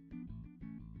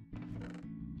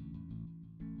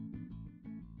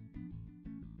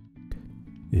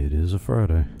 It is a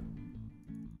Friday.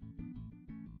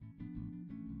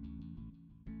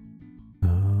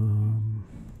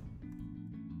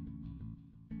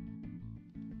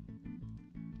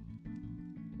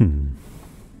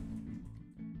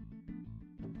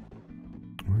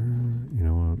 You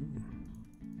know what?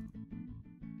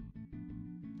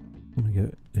 Let me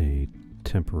get a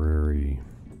temporary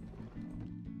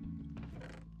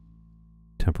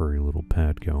little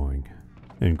pad going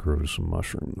and grow some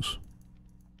mushrooms.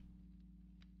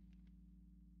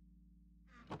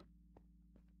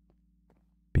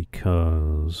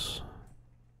 Because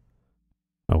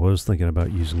I was thinking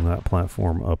about using that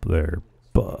platform up there,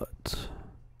 but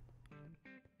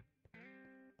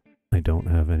I don't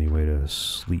have any way to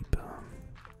sleep.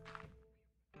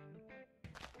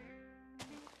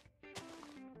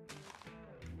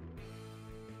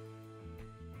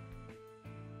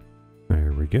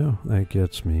 There we go. That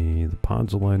gets me the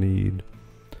podzol I need.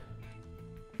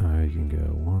 I can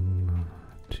go 1,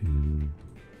 2,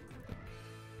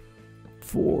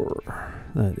 4.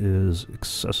 That is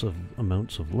excessive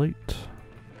amounts of light.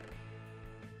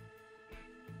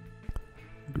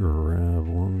 Grab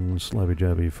 1 slabby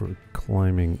jabby for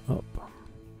climbing up.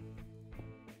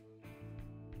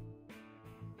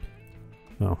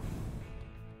 Oh.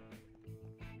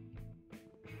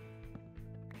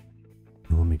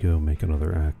 Let me go make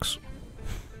another axe.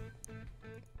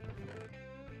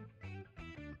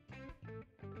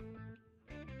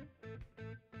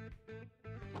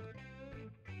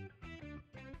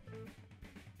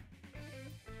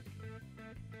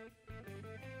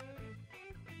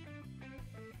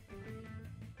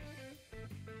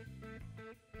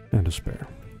 And a spare.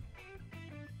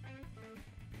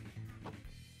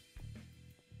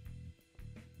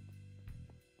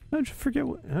 How'd you forget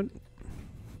what...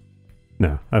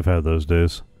 No, I've had those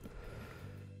days.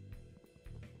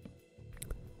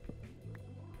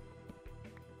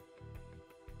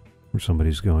 Where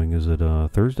somebody's going, is it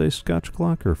Thursday Scotch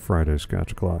Clock or Friday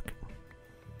Scotch Clock?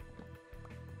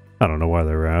 I don't know why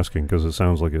they were asking, because it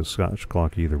sounds like it's Scotch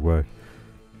Clock either way.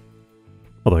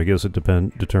 Although I guess it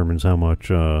determines how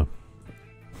much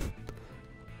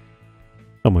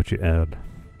how much you add.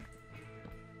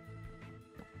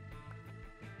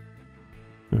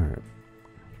 Alright.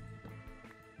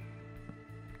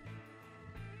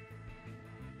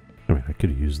 I mean, I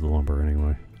could use the lumber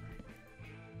anyway.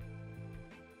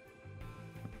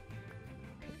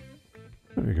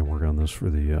 We can work on this for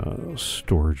the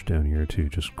storage down here too.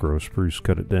 Just grow spruce,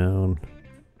 cut it down,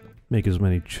 make as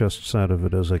many chests out of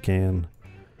it as I can.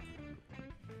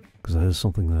 Because that is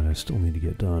something that I still need to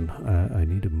get done. I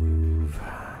need to move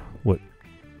what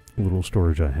little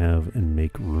storage I have and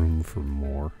make room for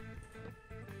more.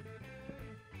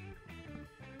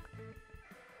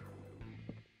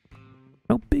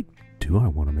 How big do I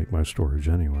want to make my storage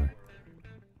anyway?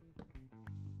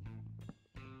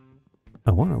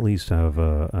 I want to at least have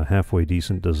a halfway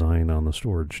decent design on the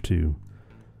storage too.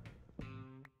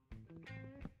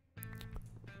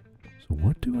 So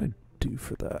what do I do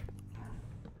for that?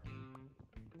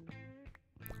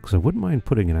 Because I wouldn't mind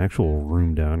putting an actual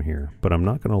room down here, but I'm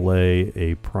not going to lay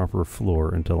a proper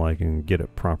floor until I can get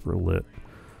it proper lit.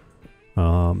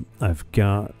 I've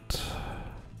got...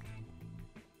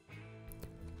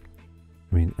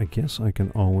 I mean, I guess I can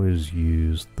always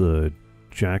use the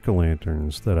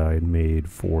jack-o'-lanterns that I made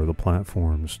for the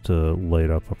platforms to light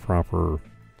up a proper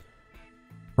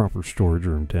storage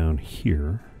room down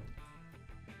here.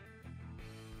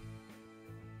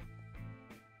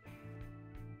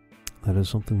 That is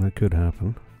something that could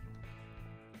happen.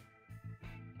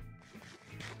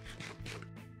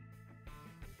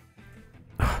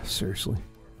 Seriously,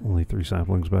 only 3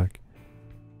 saplings back.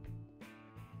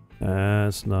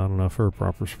 That's not enough for a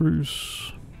proper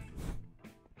spruce.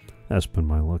 That's been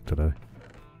my luck today.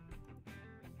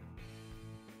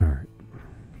 Alright.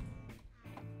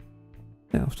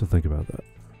 Yeah, I'll have to think about that.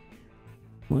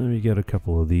 Let me get a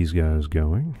couple of these guys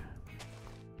going.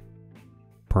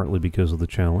 Partly because of the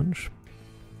challenge.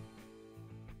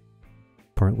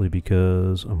 Partly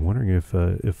because I'm wondering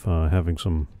if having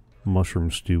some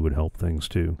mushroom stew would help things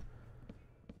too.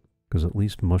 Because at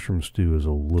least mushroom stew is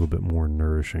a little bit more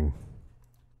nourishing.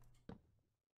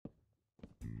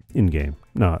 In-game,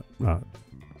 not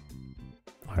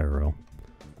IRL.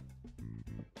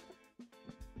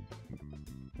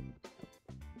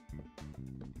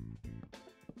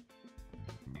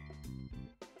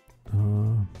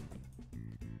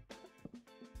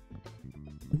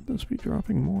 Shouldn't this be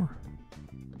dropping more?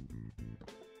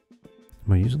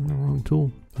 Am I using the wrong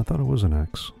tool? I thought it was an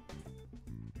X.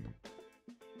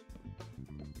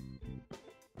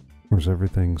 Or is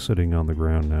everything sitting on the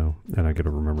ground now? And I gotta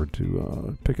remember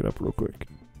to pick it up real quick.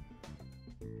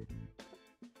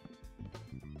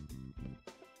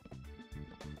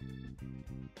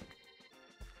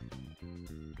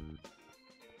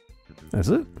 That's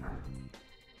it?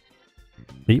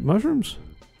 8 mushrooms?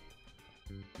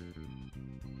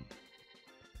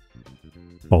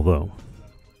 Although,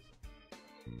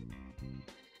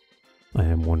 I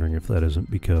am wondering if that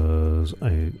isn't because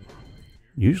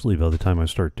usually by the time I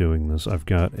start doing this, I've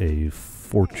got a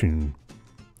fortune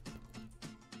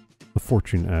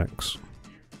X,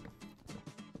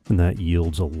 and that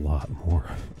yields a lot more.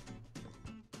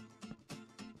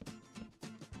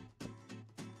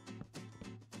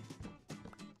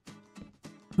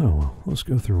 Oh well, let's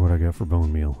go through what I got for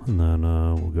bone meal, and then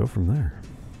we'll go from there.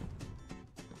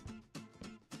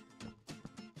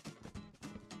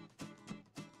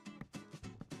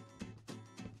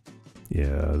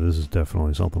 Yeah, this is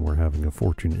definitely something where having a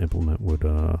fortune implement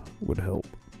would help.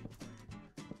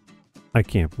 I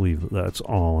can't believe that that's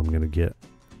all I'm gonna get.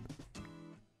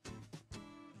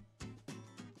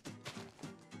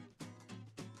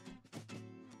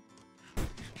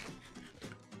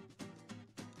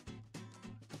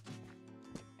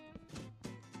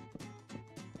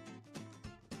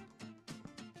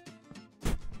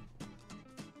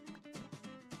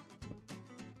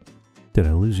 Did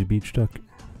I lose you, beach duck?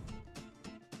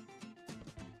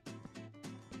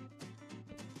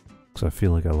 I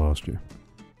feel like I lost you.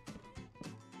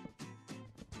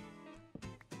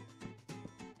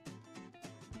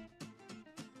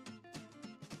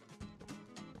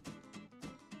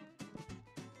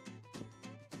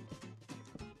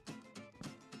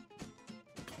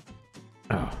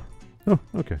 Oh,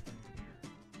 okay.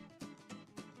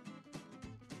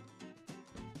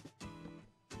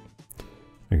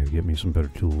 I gotta get me some better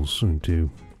tools soon too.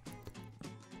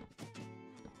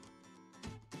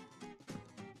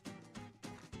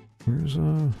 Where's,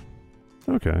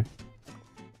 okay.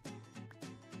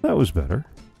 That was better.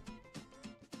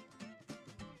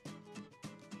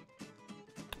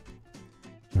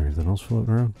 Anything else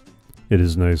floating around? It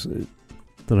is nice.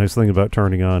 The nice thing about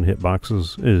turning on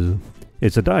hitboxes is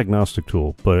It's a diagnostic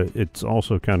tool, but it's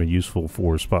also kind of useful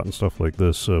for spotting stuff like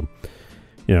this. So,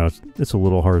 you know, it's a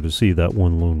little hard to see that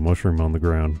one lone mushroom on the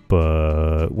ground,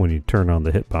 but when you turn on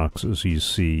the hitboxes, you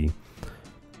see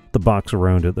the box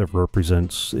around it that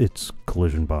represents its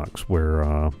collision box,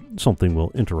 where something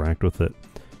will interact with it,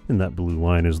 and that blue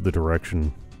line is the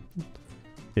direction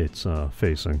it's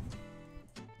facing.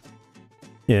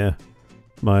 Yeah,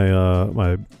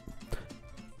 I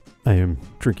am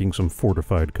drinking some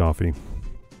fortified coffee.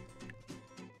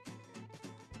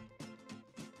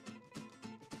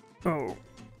 Oh,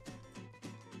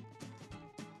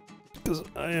 because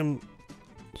I am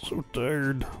so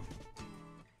tired.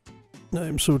 I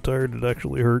am so tired it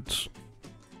actually hurts.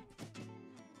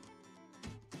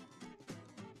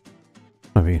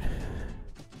 I mean,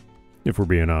 if we're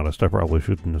being honest, I probably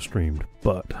shouldn't have streamed,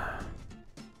 but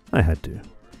I had to.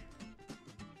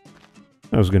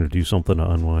 I was going to do something to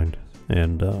unwind,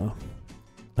 and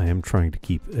I am trying to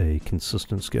keep a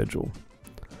consistent schedule.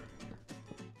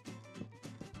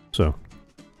 So,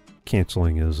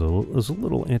 canceling is a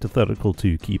little antithetical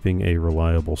to keeping a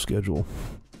reliable schedule.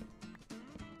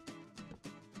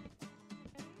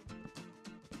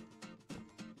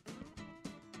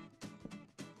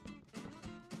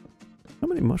 How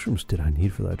many mushrooms did I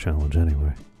need for that challenge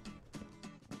anyway?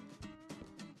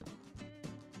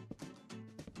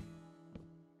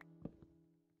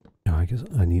 Oh, I guess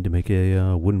I need to make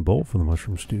a wooden bowl for the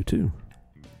mushroom stew too.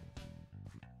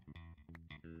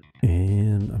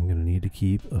 And I'm going to need to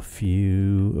keep a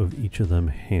few of each of them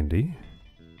handy.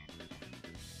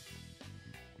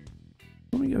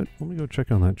 Let me go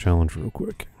check on that challenge real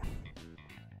quick.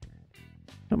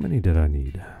 How many did I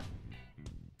need?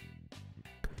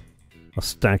 A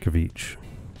stack of each.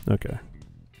 Okay.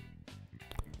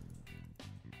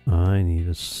 I need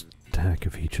a stack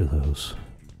of each of those.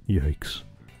 Yikes.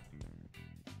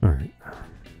 Alright.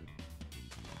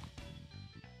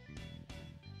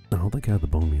 I don't think I have the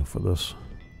bone meal for this.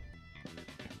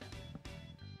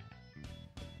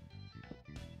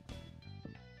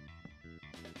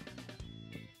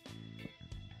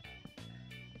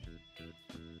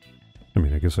 I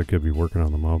mean, I guess I could be working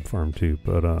on the mob farm too,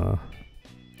 but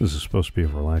this is supposed to be a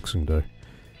relaxing day.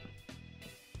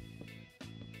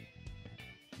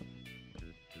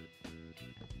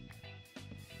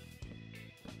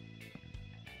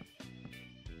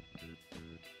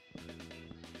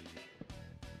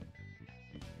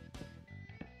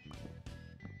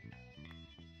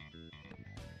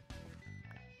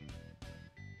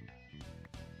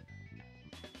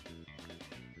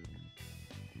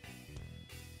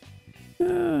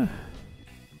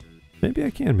 Maybe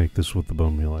I can make this with the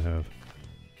bone meal I have.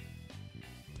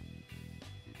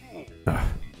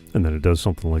 And then it does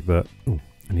something like that. Ooh,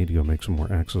 I need to go make some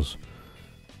more axes.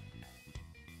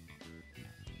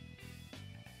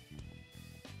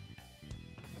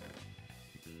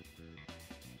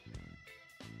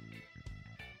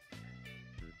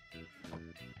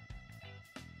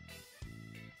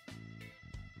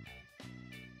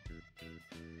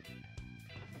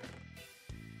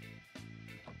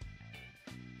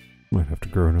 Might have to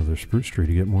grow another spruce tree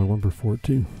to get more lumber for it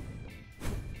too.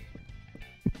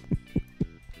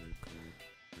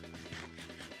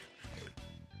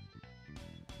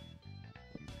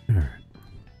 Alright.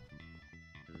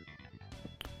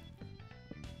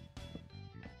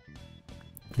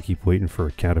 I keep waiting for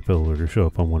a caterpillar to show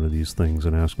up on one of these things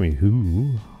and ask me,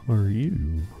 "Who are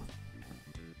you?"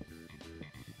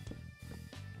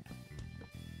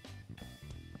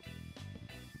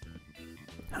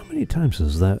 How many times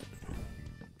has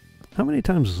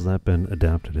that been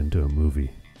adapted into a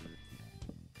movie?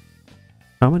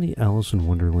 How many Alice in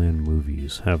Wonderland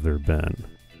movies have there been?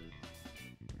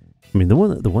 I mean, the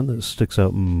one that sticks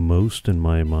out most in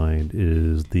my mind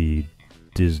is the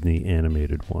Disney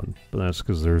animated one, but that's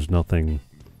because there's nothing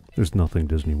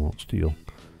Disney won't steal,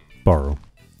 borrow,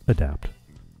 adapt.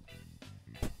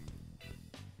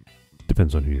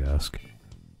 Depends on who you ask.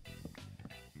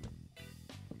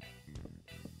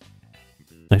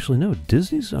 Actually, no,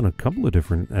 Disney's done a couple of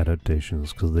different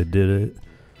adaptations because they did it.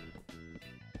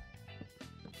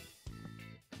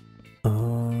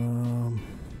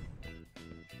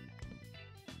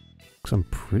 Because I'm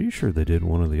pretty sure they did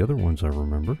one of the other ones I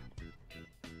remember.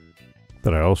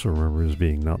 That I also remember as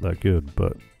being not that good,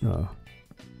 but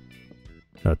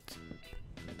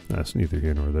that's neither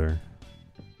here nor there.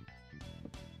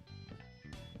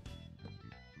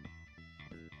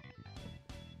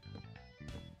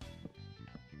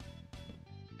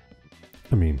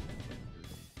 I mean,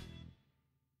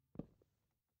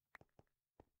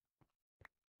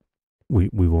 we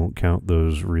won't count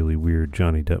those really weird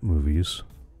Johnny Depp movies.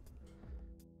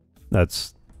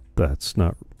 That's that's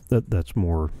not that's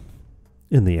more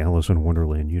in the Alice in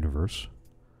Wonderland universe.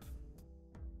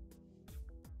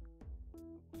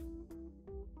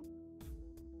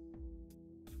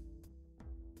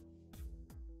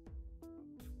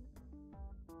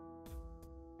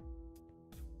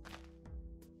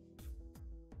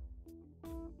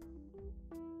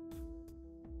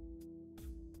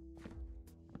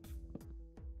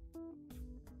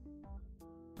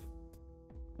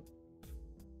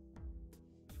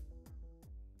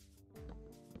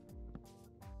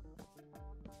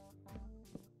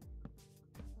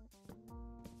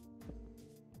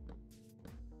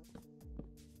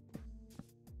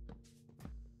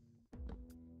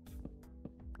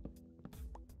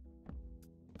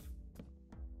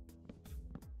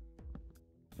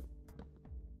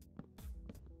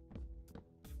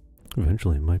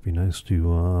 Eventually, it might be nice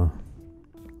to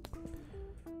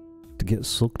get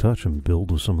Silk Touch and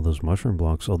build with some of those mushroom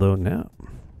blocks. Although now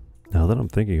that I'm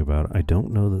thinking about it, I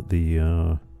don't know that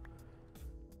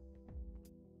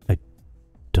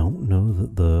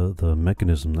the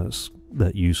mechanism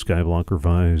that you Skyblock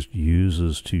Revised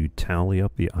uses to tally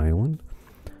up the island.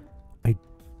 I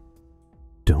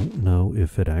don't know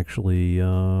if it actually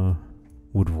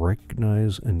would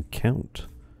recognize and count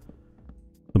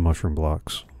the mushroom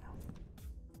blocks.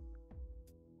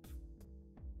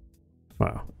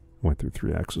 Wow, went through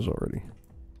 3 axes already.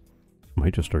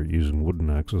 Might just start using wooden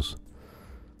axes.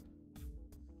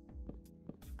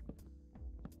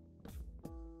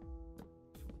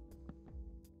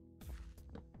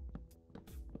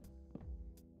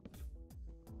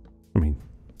 I mean,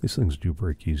 these things do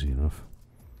break easy enough.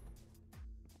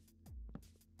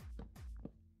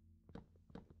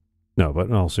 No, but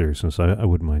in all seriousness, I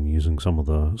wouldn't mind using some of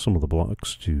the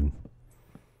blocks to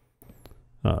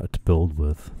build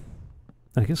with.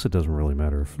 I guess it doesn't really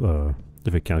matter if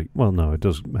it well, no, it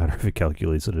does matter if it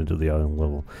calculates it into the island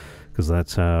level, because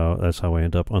that's how I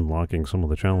end up unlocking some of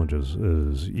the challenges.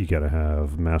 Is you got to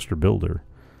have Master Builder,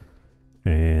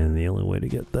 and the only way to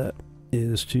get that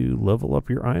is to level up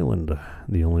your island.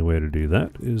 The only way to do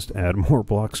that is to add more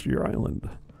blocks to your island.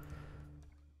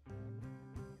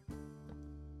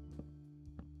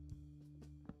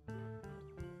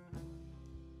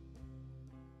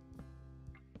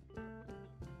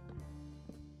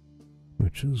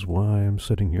 Which is why I'm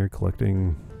sitting here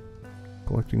collecting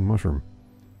mushroom.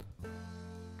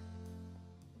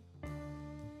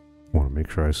 Want to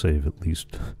make sure I save at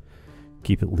least,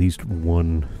 keep at least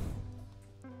one,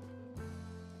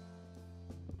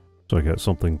 so I got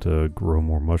something to grow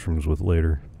more mushrooms with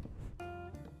later.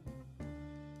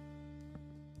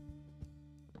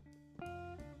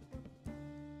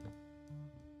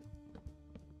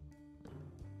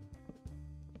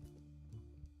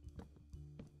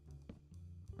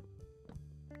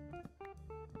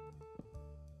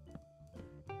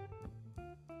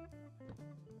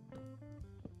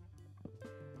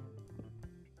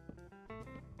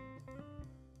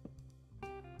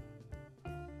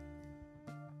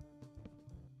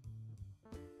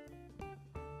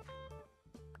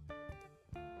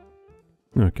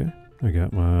 Okay, I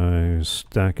got my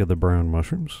stack of the brown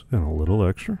mushrooms and a little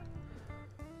extra.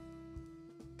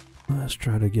 Let's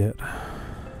try to get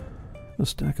a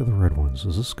stack of the red ones.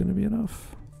 Is this going to be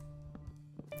enough?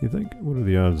 You think? What are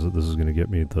the odds that this is going to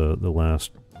get me the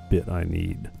last bit I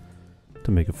need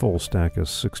to make a full stack of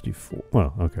 64?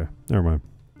 Well, okay, never mind.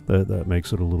 That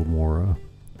makes it a little more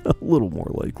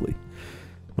likely.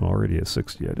 I'm already at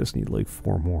 60. I just need like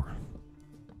 4 more.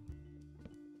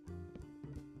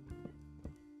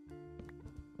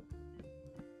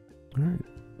 Alright.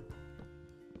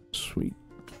 Sweet.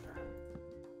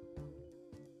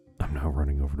 I'm now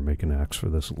running over to make an axe for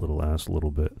this little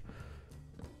bit.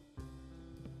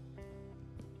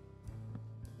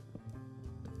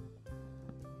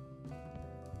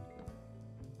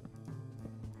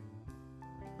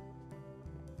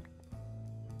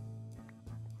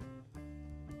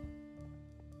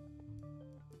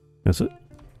 That's it.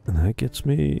 And that gets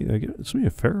me a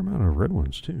fair amount of red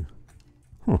ones too.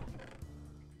 Huh.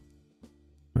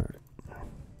 Alright.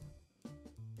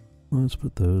 Let's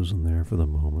put those in there for the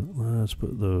moment. Let's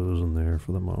put those in there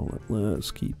for the moment.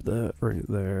 Let's keep that right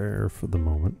there for the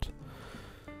moment.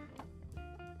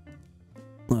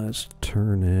 Let's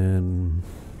turn in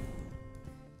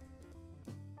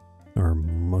our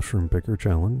mushroom picker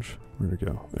challenge. Where'd it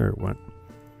go? There it went.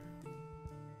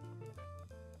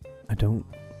 I don't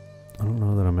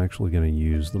know that I'm actually going to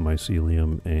use the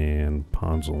mycelium and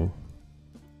ponzel.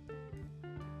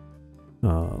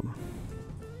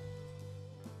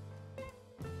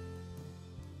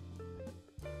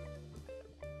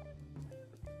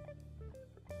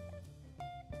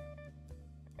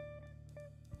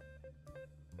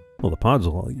 pods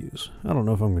I'll use. I don't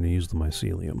know if I'm going to use the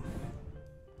mycelium.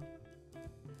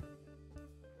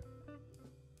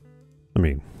 I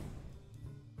mean,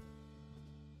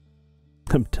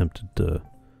 I'm tempted to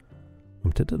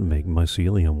make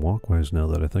mycelium walkways now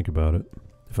that I think about it.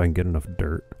 If I can get enough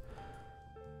dirt.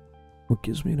 What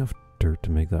gives me enough dirt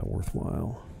to make that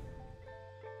worthwhile?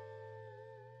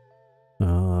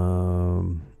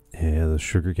 Yeah, the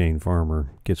sugarcane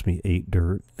farmer gets me 8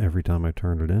 dirt every time I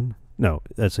turn it in. No,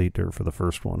 that's 8 dirt for the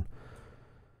first one.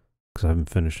 Because I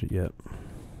haven't finished it yet.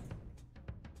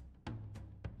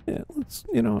 Yeah, let's,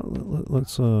 you know,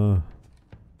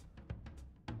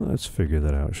 let's figure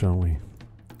that out, shall we?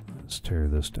 Let's tear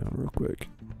this down real quick.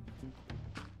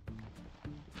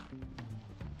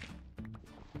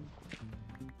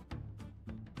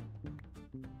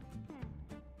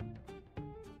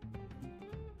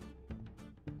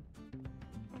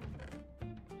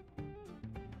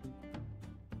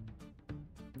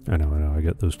 I know, I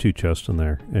got those 2 chests in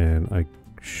there, and I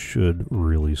should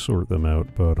really sort them out,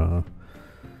 but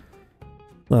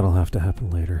that'll have to happen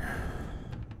later.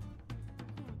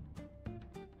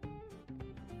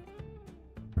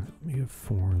 Alright, let me get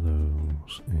 4 of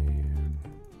those, and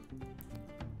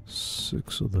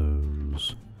 6 of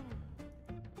those.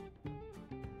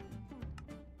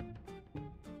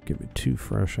 Give me 2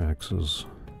 fresh axes.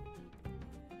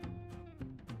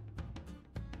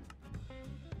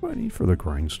 What do I need for the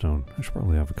grindstone? I should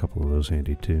probably have a couple of those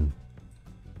handy too.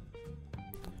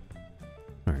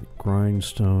 Alright,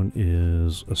 grindstone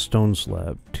is a stone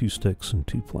slab, 2 sticks and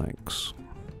 2 planks.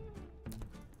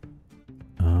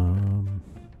 Let's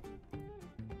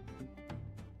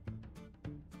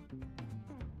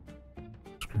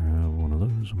grab one of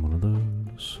those and one of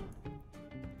those.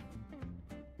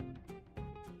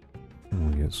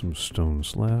 And we get some stone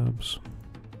slabs.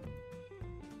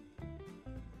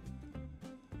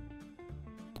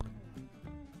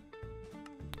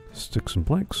 Sticks and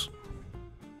planks.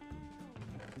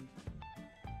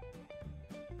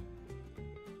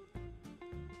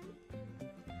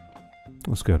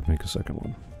 Let's go ahead and make a second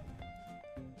one.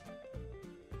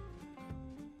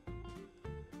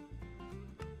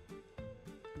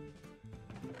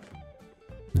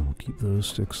 And we'll keep those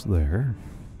sticks there.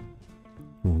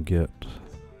 We'll get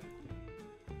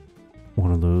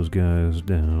one of those guys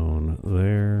down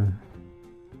there.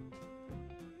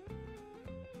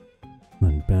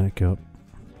 Then back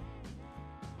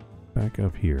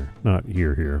up here. Not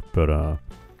here, but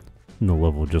in the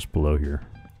level just below here.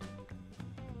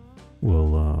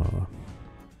 We'll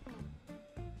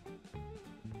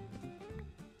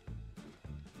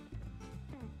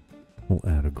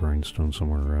add a grindstone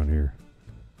somewhere around here.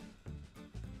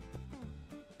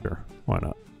 Sure, why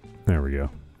not? There we go.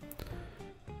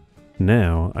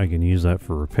 Now I can use that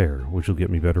for repair, which will get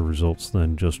me better results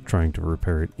than just trying to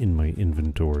repair it in my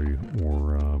inventory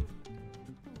or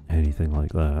anything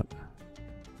like that.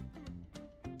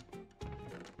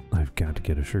 I've got to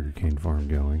get a sugarcane farm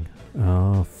going.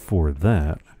 For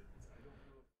that,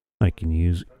 I can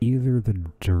use either the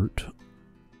dirt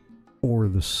or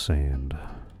the sand.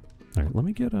 Alright, let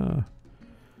me get a...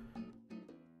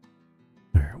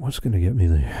 Alright, what's gonna get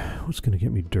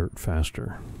me dirt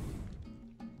faster?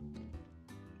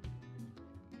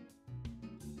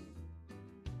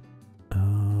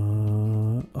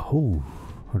 Oh,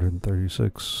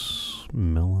 136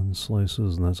 melon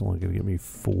slices, and that's only gonna get me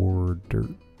 4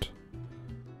 dirt.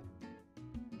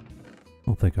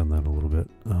 I'll think on that a little bit.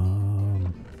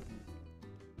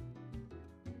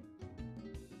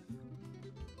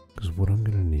 Because what I'm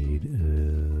gonna need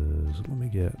is, let me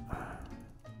get...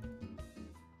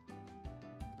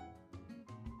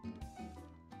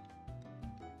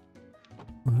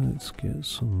 Let's get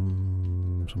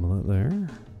some of that there.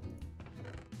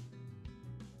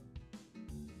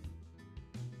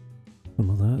 Some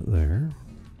of that there.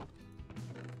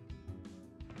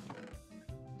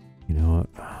 You know what?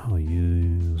 I'll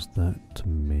use that to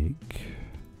make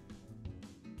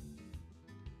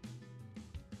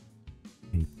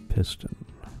a piston.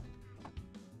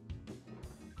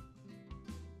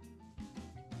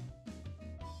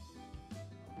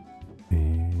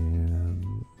 And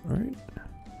alright.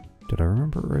 Did I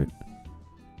remember it right?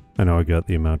 I know I got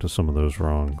the amount of some of those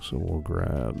wrong, so we'll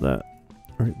grab that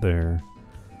right there.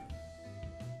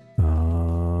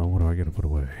 What do I gotta put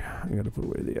away? I gotta put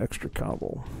away the extra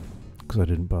cobble, because I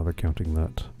didn't bother counting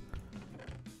that.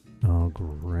 I'll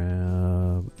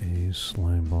grab a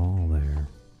slime ball there.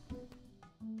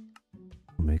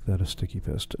 I'll make that a sticky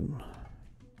piston.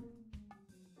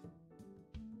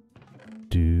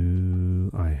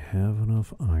 Do I have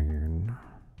enough iron?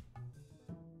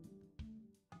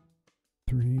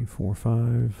 3, 4,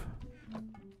 5.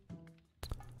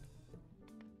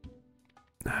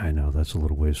 I know that's a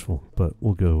little wasteful, but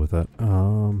we'll go with that.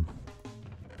 Oh.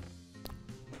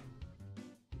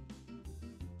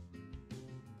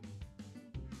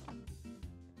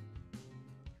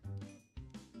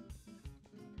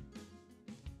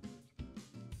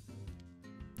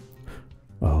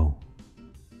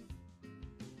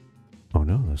 Oh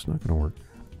no, that's not going to work.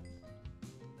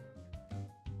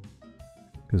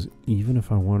 Because even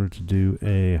if I wanted to do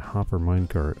a hopper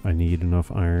minecart, I need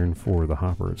enough iron for the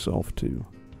hopper itself too.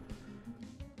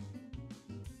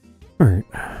 Alright.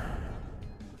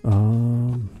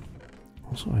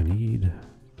 Also I need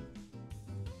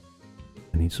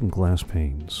some glass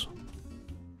panes.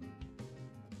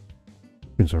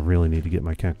 Means I really need to get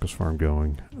my cactus farm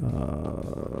going.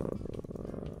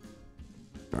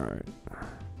 Alright.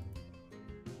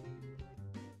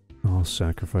 I'll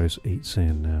sacrifice 8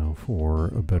 sand now for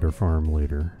a better farm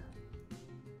later.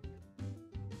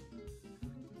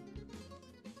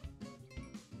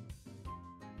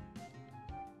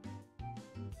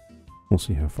 We'll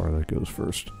see how far that goes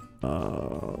first.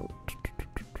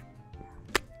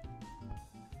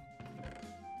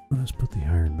 Let's put the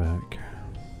iron back.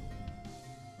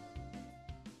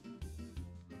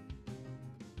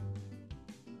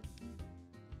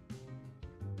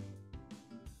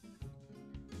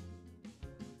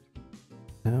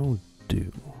 How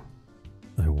do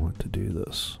I want to do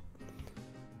this?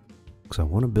 Because I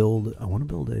want to build a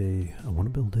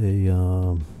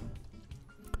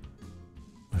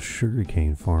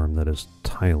sugarcane farm that is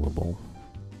tileable.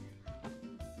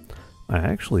 I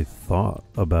actually thought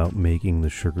about making the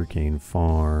sugarcane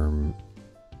farm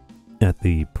at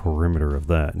the perimeter of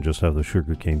that and just have the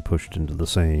sugarcane pushed into the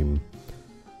same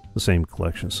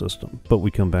collection system. But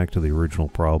we come back to the original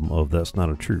problem of that's not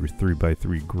a true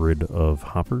 3x3 grid of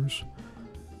hoppers.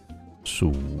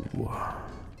 So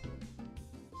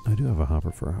I do have a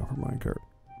hopper for a hopper minecart.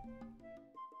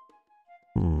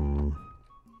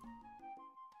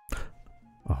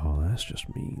 Oh, that's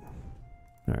just mean.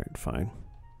 Alright, fine.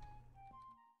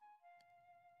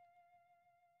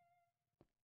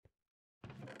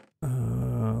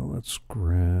 Let's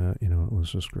grab, you know what,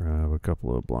 let's just grab a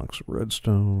couple of blocks of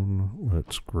redstone.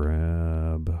 Let's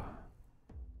grab...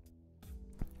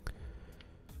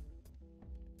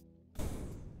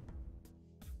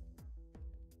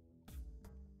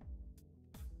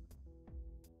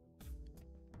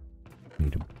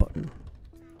 need a button.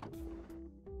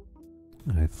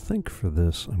 I think for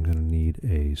this I'm going to need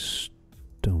a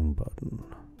stone button.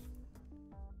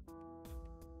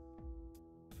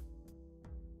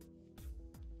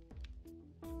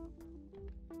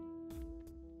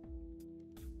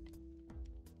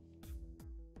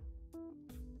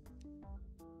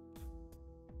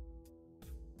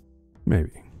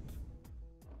 Maybe.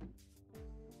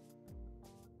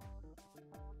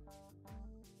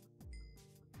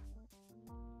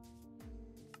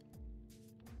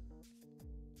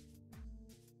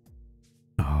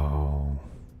 Oh.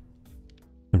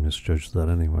 I misjudged that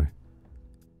anyway.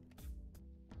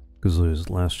 Because those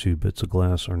last 2 bits of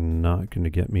glass are not going to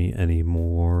get me any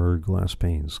more glass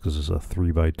panes, because it's a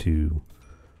 3x2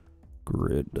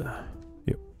 grid.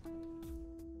 Yep.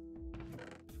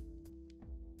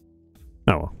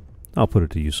 Oh well. I'll put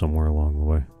it to use somewhere along the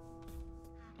way.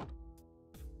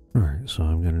 Alright, so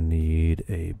I'm going to need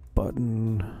a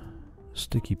button,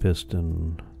 sticky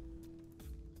piston,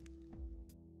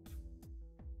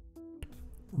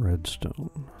 redstone.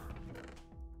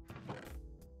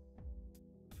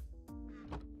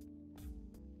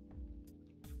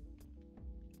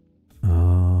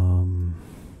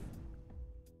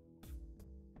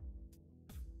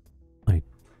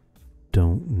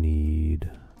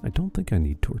 I don't think I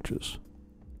need torches.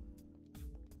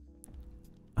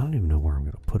 I don't even know where I'm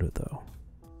going to put it though.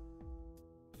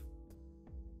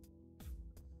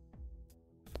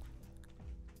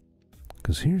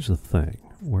 Because here's the thing,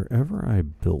 wherever I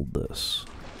build this,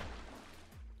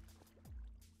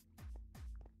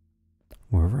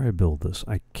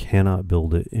 I cannot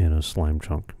build it in a slime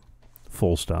chunk.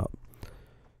 Full stop.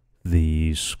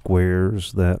 The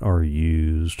squares that are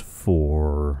used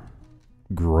for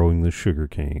growing the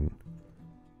sugarcane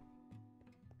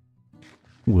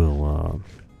will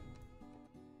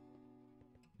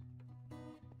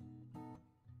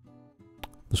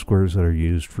the squares that are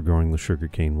used for growing the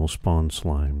sugarcane will spawn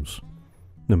slimes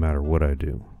no matter what I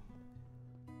do.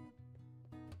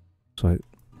 So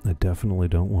I definitely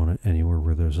don't want it anywhere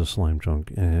where there's a slime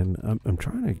chunk, and I'm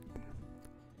trying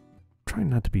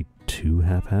not to be too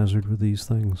haphazard with these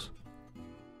things.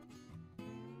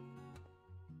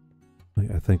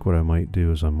 I think what I might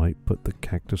do is I might put the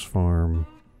cactus farm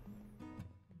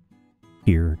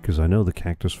here, because I know the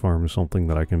cactus farm is something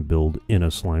that I can build in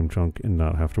a slime chunk and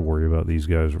not have to worry about these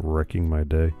guys wrecking my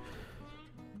day.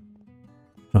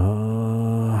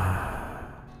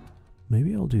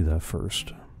 Maybe I'll do that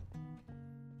first.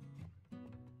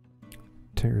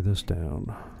 Tear this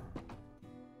down.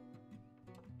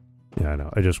 Yeah, I know.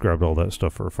 I just grabbed all that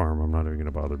stuff for a farm. I'm not even going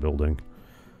to bother building.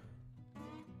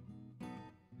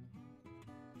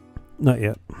 Not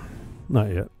yet.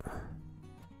 Not yet.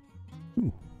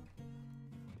 Ooh.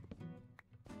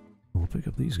 We'll pick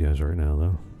up these guys right now,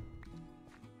 though.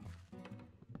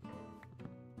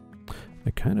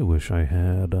 I kind of wish I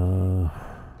had the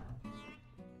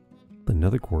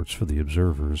nether quartz for the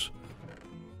observers.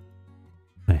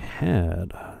 I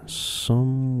had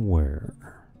somewhere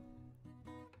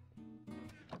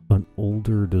an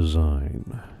older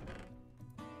design.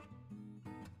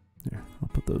 Here, I'll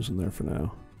put those in there for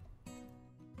now.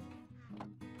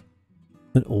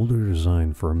 An older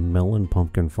design for a melon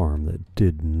pumpkin farm that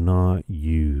did not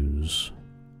use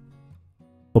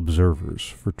observers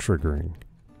for triggering.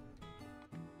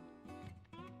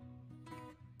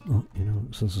 Well, you know,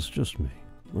 since it's just me,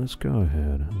 let's go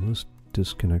ahead and let's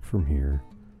disconnect from here.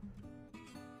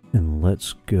 And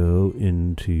let's go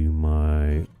into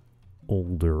my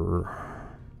older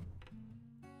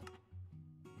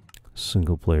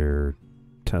single player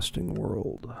testing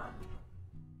world.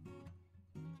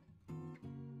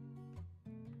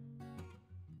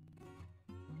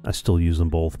 I still use them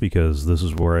both because this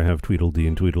is where I have Tweedledee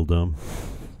and Tweedledum.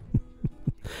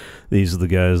 These are the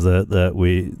guys that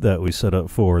we set up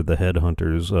for the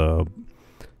headhunters.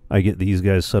 I get these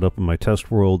guys set up in my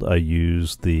test world. I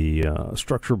use the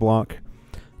structure block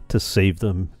to save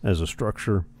them as a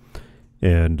structure,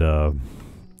 and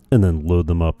then load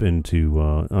them up into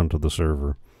onto the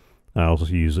server. I also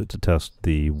use it to test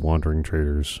the wandering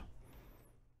traders.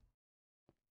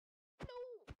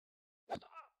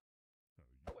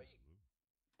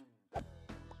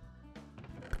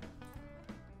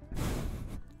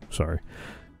 Sorry.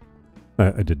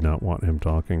 I did not want him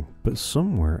talking, but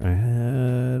somewhere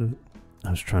I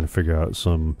was trying to figure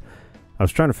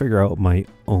out my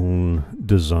own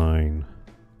design.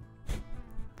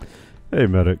 Hey,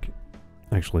 medic.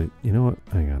 Actually, you know what?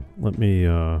 Hang on. Let me,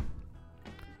 I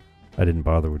didn't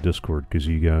bother with Discord because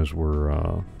you guys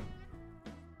were,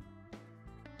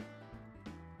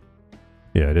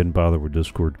 yeah, I didn't bother with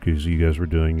Discord because you guys were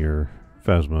doing your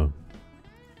Phasma.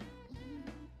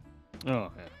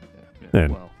 Oh, yeah.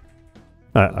 And well,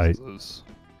 I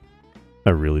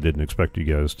really didn't expect you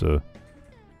guys to.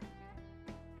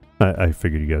 I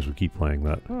figured you guys would keep playing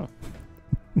that. Oh.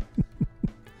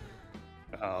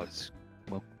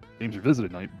 Well, games are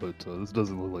visited night, but this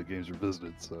doesn't look like games are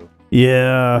visited, so.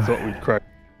 Yeah. I thought we'd crack.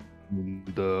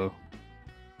 And,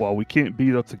 while we can't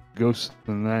beat up the ghosts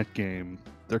in that game,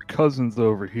 their cousins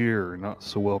over here are not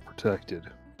so well protected.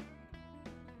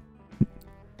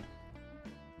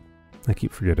 I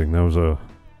keep forgetting that was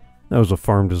a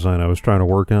farm design I was trying to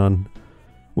work on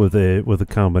with a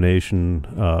combination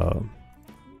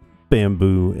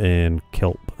bamboo and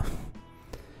kelp.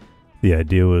 The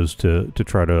idea was to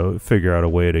try to figure out a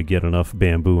way to get enough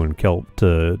bamboo and kelp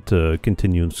to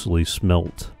continuously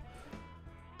smelt.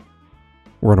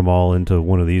 Run them all into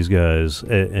one of these guys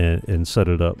and set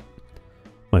it up.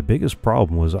 My biggest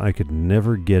problem was I could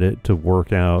never get it to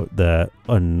work out that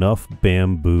enough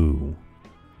bamboo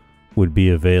would be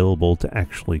available to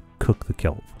actually cook the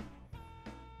kelp.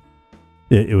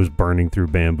 It was burning through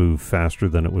bamboo faster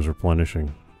than it was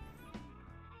replenishing.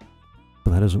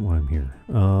 But that isn't why I'm here.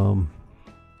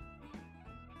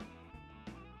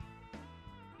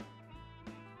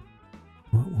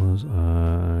 What was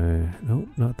I... Nope,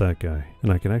 not that guy.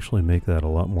 And I can actually make that a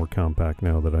lot more compact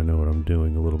now that I know what I'm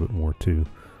doing a little bit more too.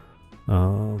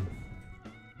 I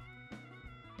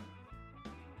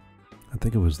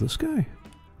think it was this guy.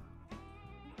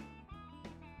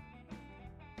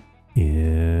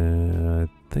 Yeah, I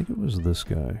think it was this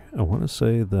guy. I want to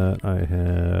say that I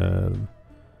had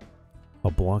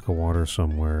a block of water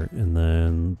somewhere, and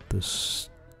then the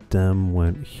stem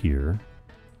went here.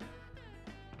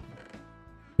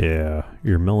 Yeah,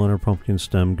 your melon or pumpkin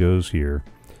stem goes here.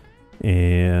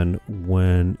 And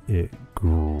when it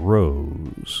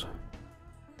grows,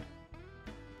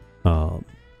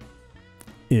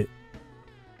 it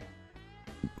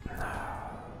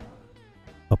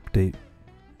update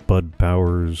bud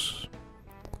powers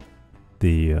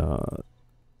the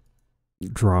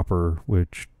dropper,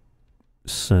 which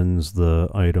sends the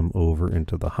item over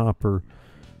into the hopper,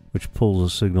 which pulls a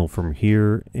signal from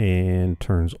here and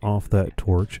turns off that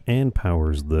torch and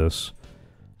powers this.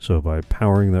 So by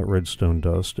powering that redstone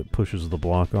dust, it pushes the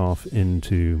block off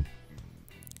into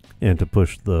and to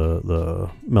push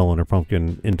the melon or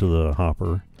pumpkin into the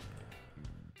hopper.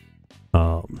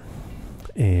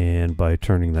 And by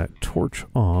turning that torch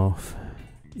off,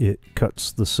 it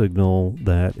cuts the signal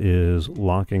that is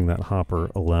locking that hopper,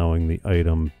 allowing the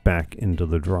item back into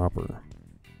the dropper.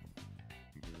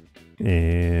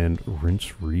 And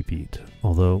rinse repeat.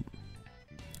 Although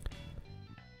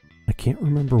I can't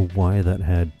remember why that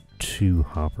had 2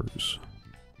 hoppers.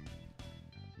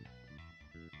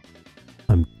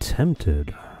 I'm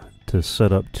tempted to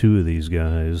set up 2 of these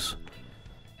guys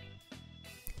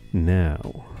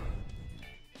now.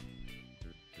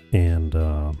 And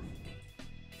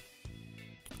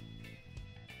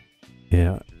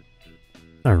yeah,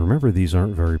 I remember these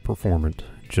aren't very performant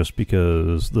just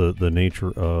because the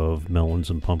nature of melons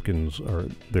and pumpkins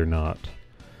they're not,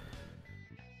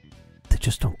 they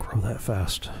just don't grow that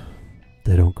fast.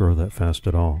 They don't grow that fast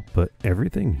at all. But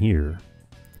everything here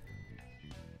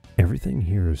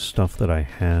is stuff that I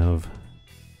have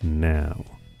now.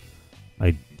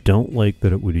 I don't like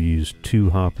that it would use 2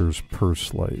 hoppers per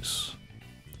slice.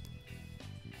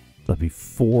 That'd be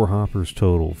 4 hoppers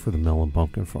total for the melon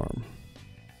pumpkin farm.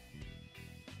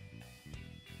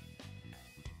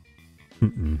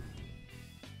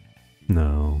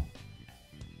 No.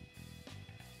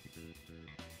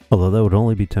 Although that would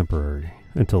only be temporary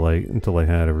until I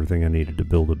had everything I needed to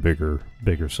build a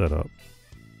bigger setup.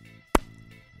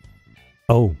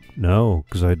 Oh no,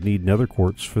 because I'd need nether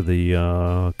quartz for the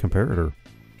comparator,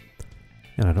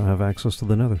 and I don't have access to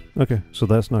the nether. Okay, so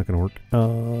that's not going to work.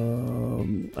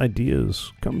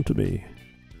 Ideas come to me.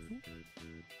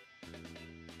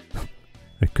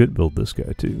 I could build this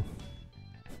guy too.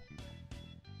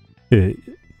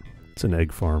 It's an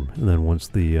egg farm, and then once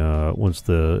the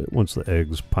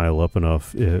eggs pile up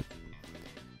enough, it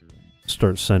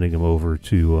starts sending them over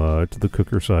to the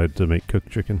cooker side to make cooked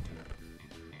chicken.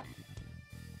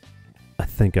 I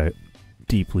think I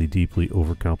deeply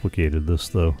overcomplicated this,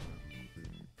 though.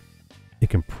 It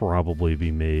can probably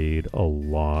be made a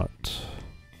lot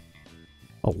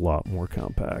more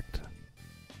compact.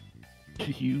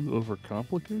 You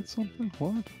overcomplicate something?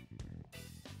 What?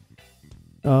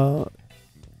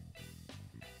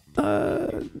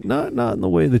 Not in the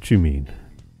way that you mean.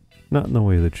 Not in the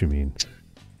way that you mean.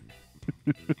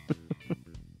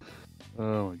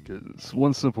 Oh my goodness.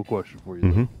 One simple question for you.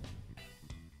 Mm-hmm.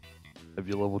 Have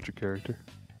you leveled your character?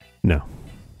 No.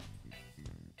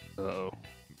 Uh-oh.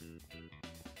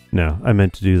 No, I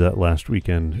meant to do that last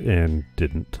weekend and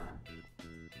didn't.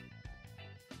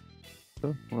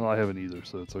 Oh, well, I haven't either,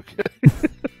 so it's okay.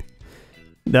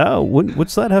 No,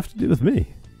 what's that have to do with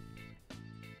me?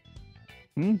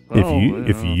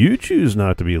 If you choose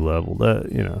not to be leveled,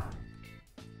 that, you know.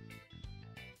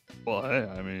 Well, hey,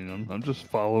 I mean, I'm just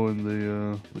following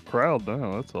the crowd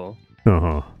now. That's all.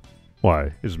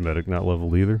 Why is Medic not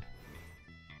leveled either?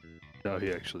 No, he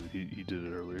did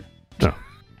it earlier. No.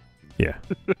 Yeah.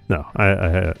 No, I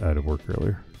had to work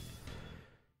earlier.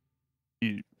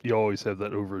 You always have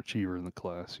that overachiever in the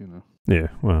class, you know. Yeah.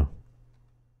 Well.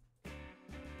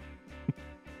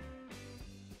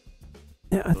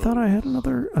 Yeah, I thought I had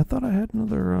another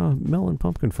melon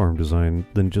pumpkin farm design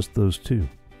than just those 2.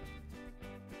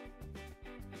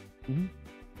 Mm-hmm.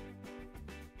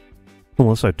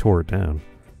 Unless I tore it down.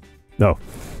 No.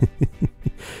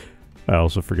 I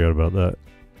also forgot about that.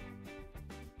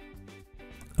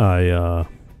 I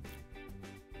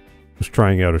was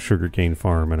trying out a sugarcane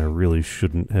farm, and I really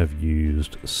shouldn't have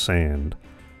used sand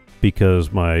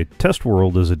because my test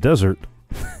world is a desert.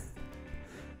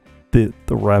 The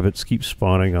rabbits keep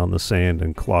spawning on the sand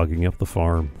and clogging up the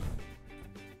farm.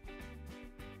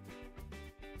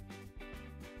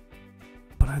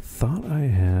 But I thought I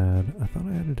had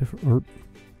a different, or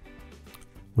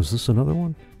was this another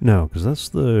one? No, because that's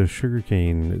the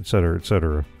sugarcane, etc.,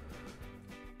 etc.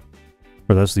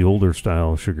 Or that's the older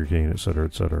style sugarcane, etc.,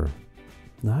 etc.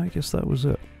 No, I guess that was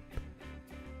it.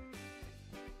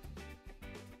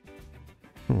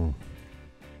 I'll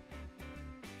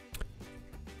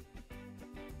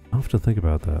have to think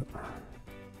about that.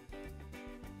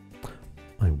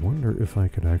 I wonder if I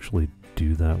could actually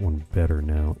do that one better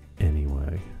now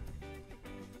anyway.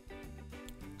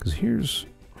 Because here's...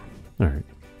 Alright.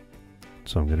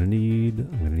 So I'm gonna need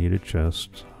a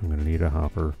chest. I'm gonna need a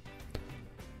hopper.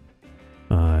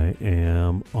 I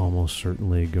am almost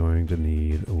certainly going to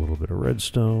need a little bit of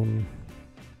redstone.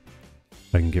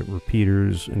 I can get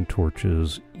repeaters and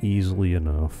torches easily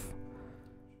enough.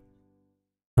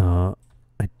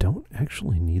 I don't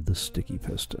actually need the sticky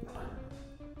piston.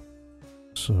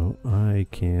 So I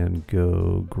can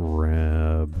go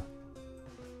grab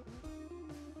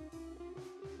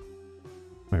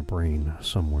my brain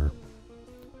somewhere.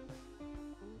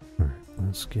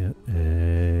 Let's get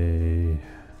a...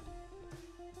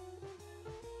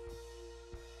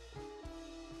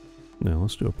 No,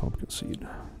 let's do a pumpkin seed.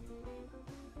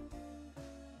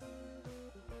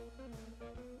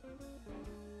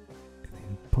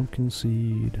 Pumpkin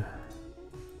seed.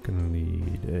 Gonna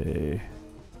need a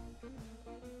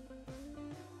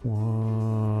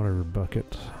water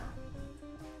bucket.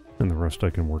 And the rest I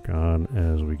can work on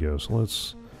as we go. So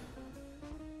let's,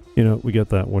 you know, we got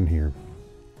that one here.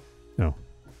 Oh,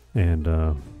 and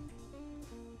I'm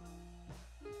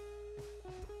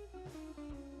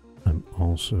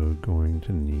also going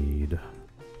to need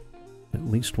at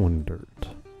least one dirt.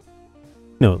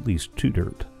 No, at least 2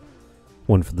 dirt.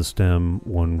 One for the stem,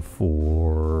 one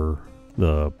for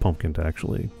the pumpkin to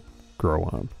actually grow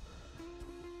on.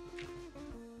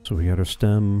 So we got our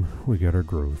stem, we got our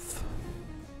growth.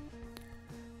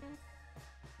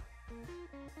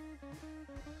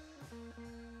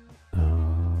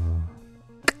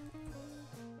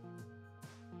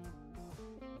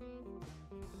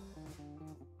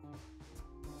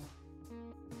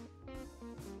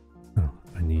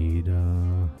 I need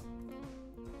a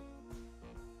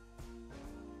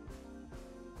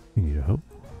hoe.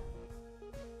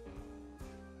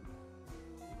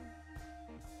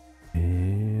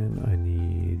 And I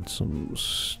need some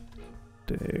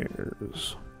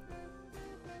stairs.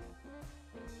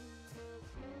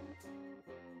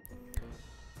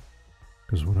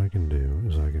 Because what I can do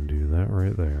is I can do that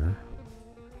right there.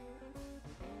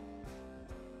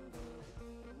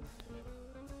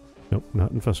 Nope,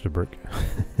 not infested brick.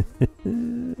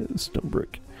 Stone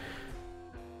brick.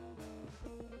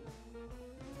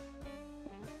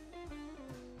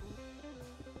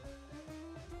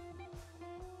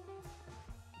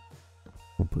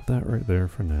 We'll put that right there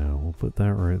for now. We'll put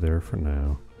that right there for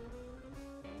now.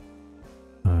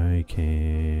 I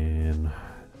can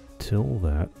till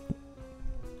that.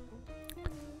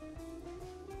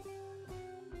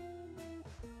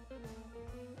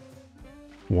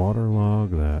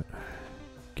 Waterlog that.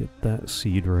 Get that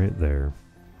seed right there.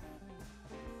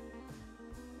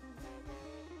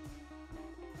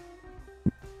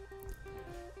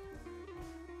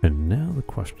 And now the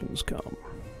questions come.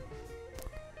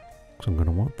 So I'm going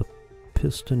to want the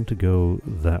piston to go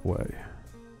that way.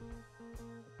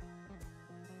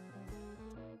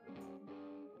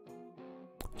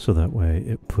 So that way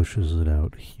it pushes it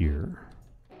out here.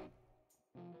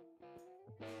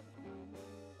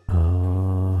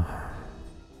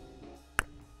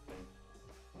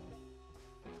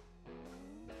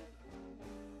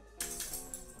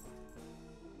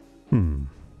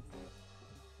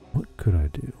 What could I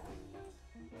do?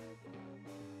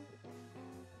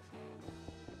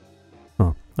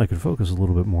 I could focus a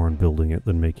little bit more on building it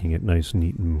than making it nice,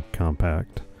 neat, and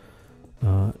compact.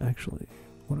 Actually,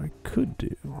 what I could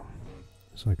do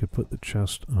is I could put the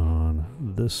chest on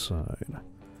this side,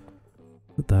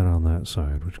 put that on that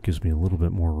side, which gives me a little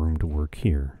bit more room to work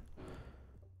here.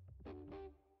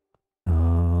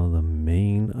 The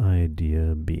main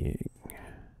idea being...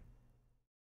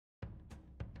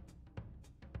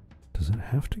 Does it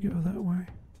have to go that way?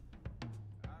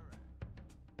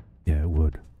 Yeah, it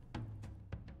would.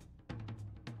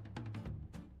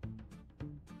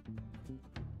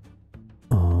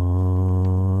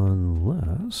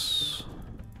 Unless...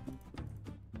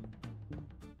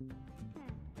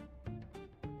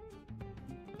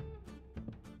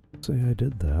 Say I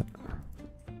did that.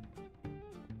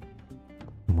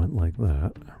 And went like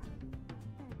that.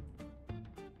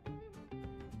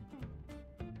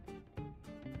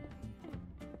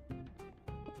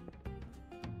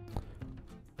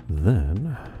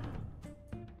 Then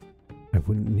I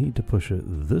wouldn't need to push it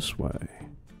this way.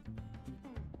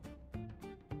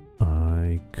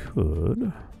 I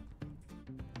could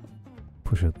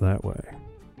push it that way.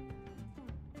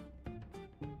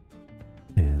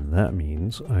 And that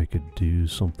means I could do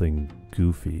something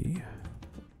goofy.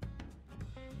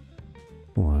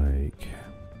 Like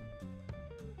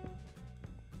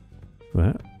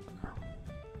that.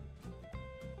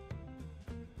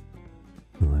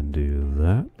 And then do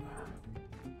that.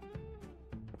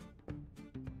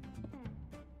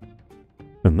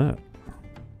 And that.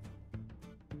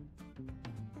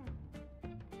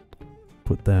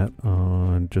 Put that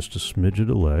on just a smidge of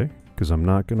delay, because it's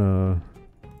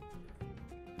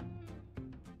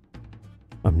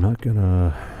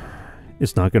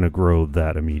not gonna grow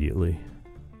that immediately.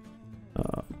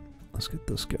 Let's get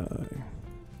this guy.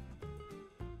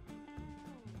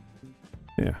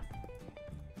 Yeah.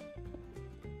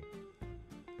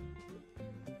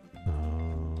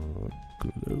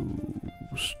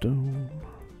 Glowstone.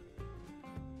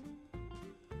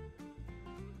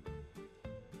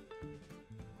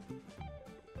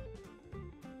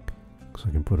 So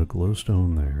I can put a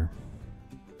glowstone there.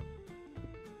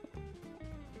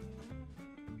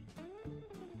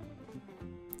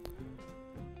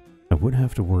 I would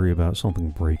have to worry about something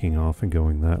breaking off and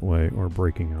going that way, or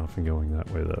breaking off and going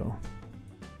that way, though.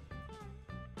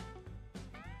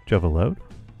 Java loud?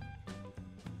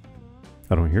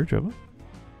 I don't hear Java.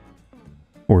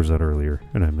 Or was that earlier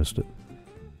and I missed it?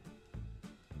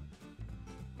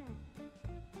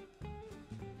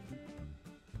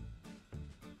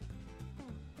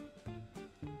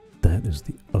 That is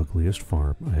the ugliest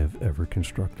farm I have ever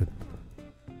constructed.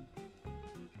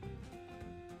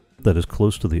 That is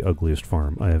close to the ugliest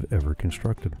farm I have ever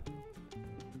constructed.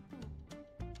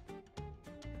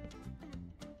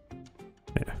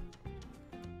 Yeah.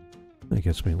 That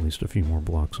gets me at least a few more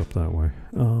blocks up that way.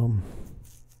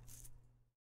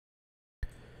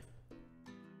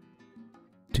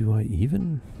 Do I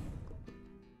even?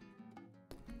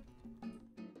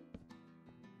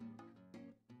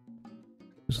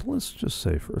 So let's just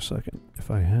say for a second,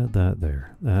 if I had that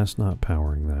there, that's not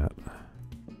powering that.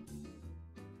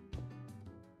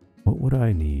 What would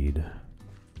I need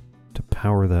to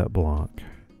power that block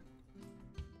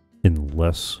in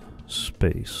less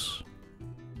space?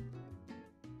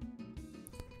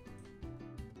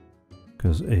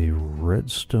 Because a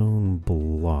redstone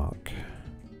block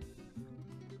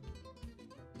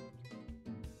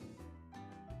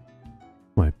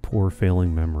my poor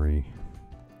failing memory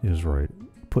is right.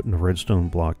 Putting a redstone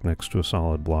block next to a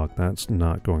solid block, that's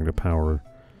not going to power.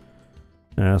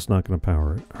 That's not going to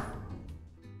power it.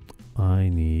 I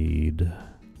need...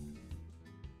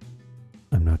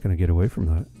 I'm not going to get away from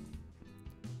that.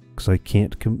 Because I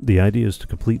can't... the idea is to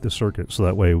complete the circuit, so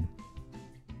that way...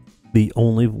 The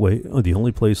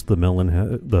only place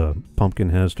the pumpkin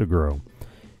has to grow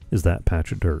is that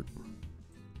patch of dirt.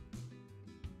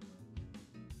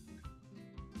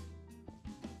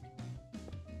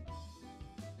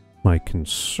 My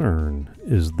concern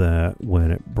is that when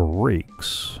it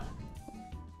breaks,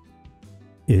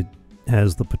 it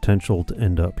has the potential to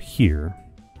end up here,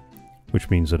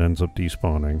 which means it ends up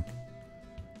despawning,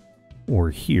 or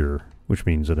here, which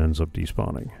means it ends up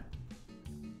despawning.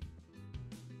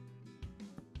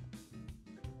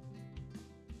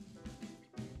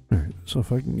 Alright, so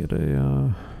if I can get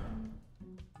a...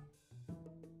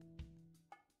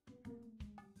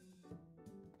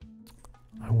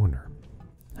 I wonder...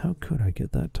 How could I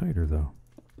get that tighter, though?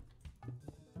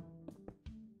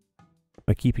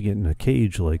 By keeping it in a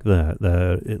cage like that,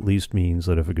 that at least means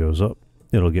that if it goes up,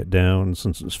 it'll get down.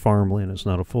 Since it's farmland, it's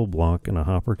not a full block, and a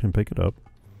hopper can pick it up.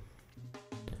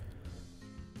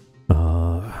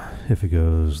 If it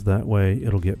goes that way,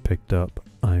 it'll get picked up.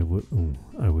 I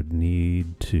would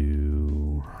need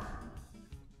to...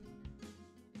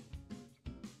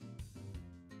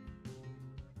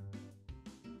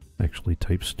 actually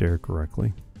type stair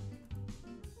correctly.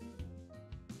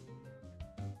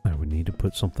 I would need to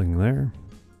put something there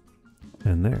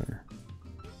and there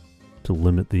to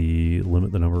limit the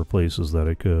number of places that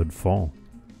it could fall.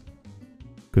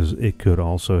 Because it could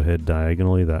also head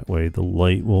diagonally that way. The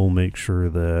light will make sure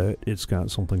that it's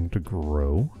got something to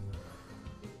grow.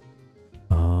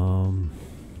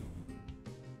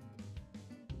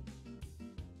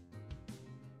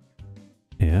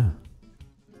 Yeah.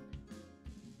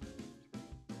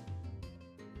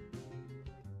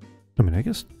 I mean, I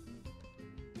guess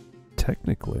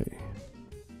technically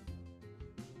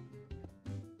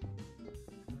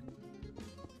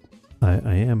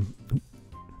I am...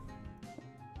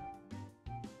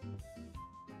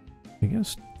 I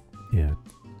guess, yeah,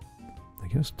 I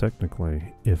guess technically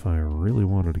if I really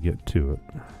wanted to get to it,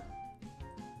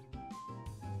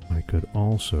 I could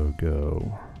also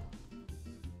go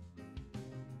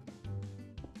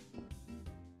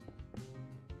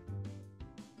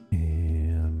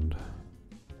and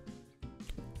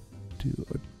do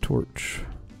a torch,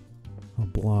 a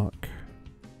block,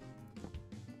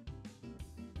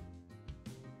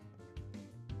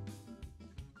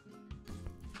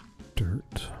 dirt.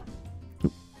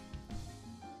 Oop.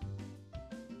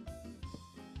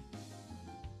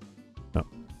 Oh,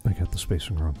 I got the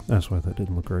spacing wrong. That's why that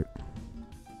didn't look right.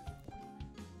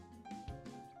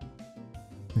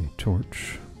 A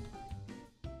torch,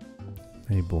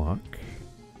 a block,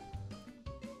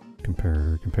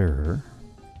 comparator,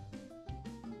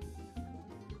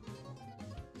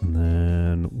 and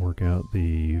then work out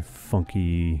the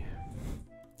funky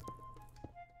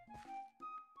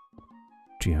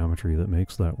geometry that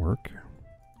makes that work.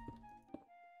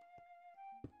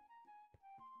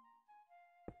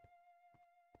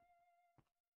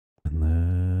 And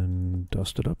then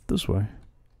dust it up this way.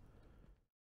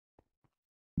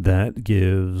 That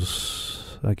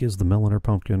gives Like, is the melon or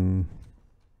pumpkin...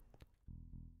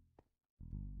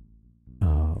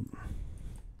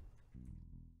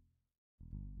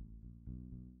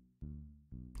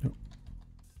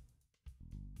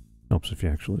 Helps if you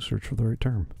actually search for the right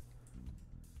term.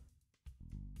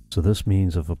 So this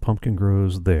means if a pumpkin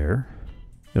grows there,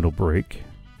 it'll break.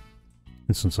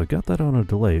 And since I got that on a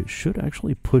delay, it should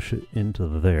actually push it into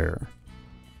there.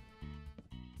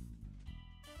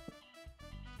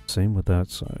 Same with that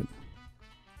side.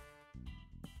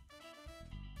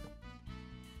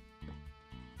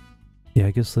 Yeah,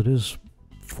 I guess that is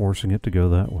forcing it to go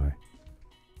that way.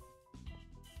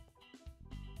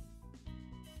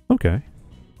 Okay.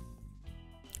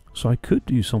 So I could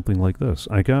do something like this.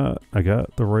 I got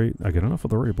enough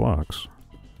of the right blocks.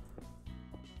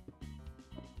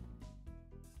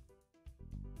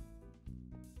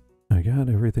 I got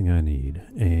everything I need,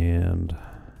 and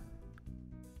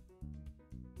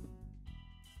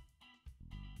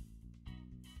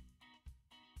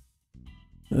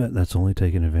that's only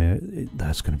taking advantage.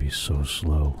 That's going to be so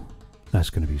slow.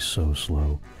 That's going to be so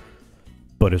slow.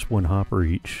 But it's one hopper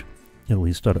each. At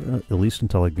least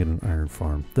until I get an iron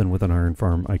farm. Then with an iron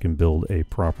farm, I can build a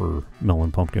proper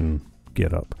melon pumpkin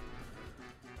get up.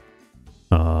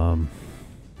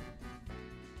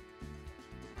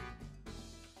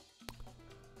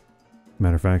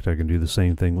 Matter of fact, I can do the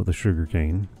same thing with the sugar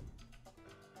cane.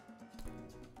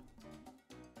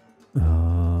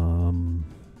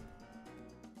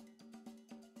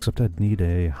 Except I'd need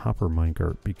a hopper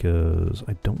minecart because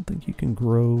I don't think you can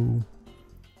grow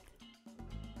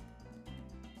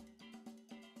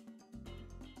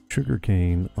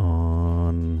sugarcane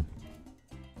on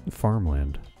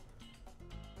farmland.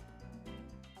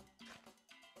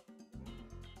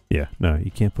 Yeah, no, you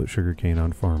can't put sugarcane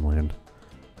on farmland.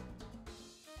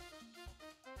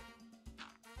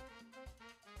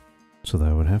 So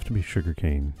that would have to be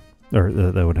sugarcane. Or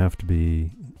that would have to be...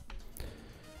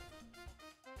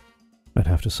 I'd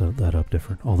have to set that up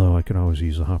different. Although I can always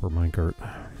use a hopper minecart.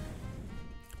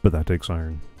 But that takes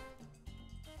iron.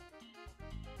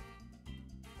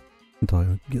 Until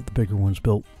I get the bigger ones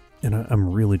built. And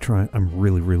I'm really trying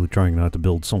not to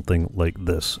build something like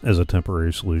this as a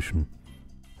temporary solution.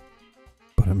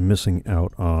 But I'm missing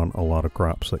out on a lot of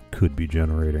crops that could be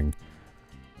generating.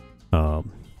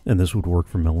 And this would work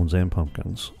for melons and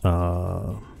pumpkins.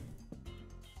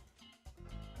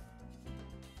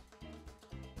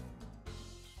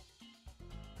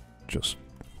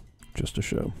 Just to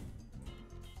show.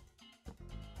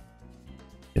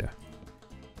 Yeah.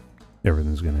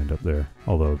 Everything's going to end up there.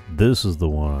 Although, this is the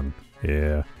one.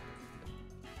 Yeah.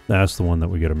 That's the one that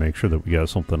we got to make sure that we got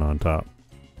something on top.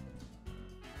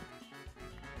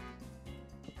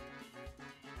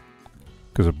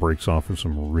 Because it breaks off in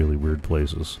some really weird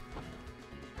places.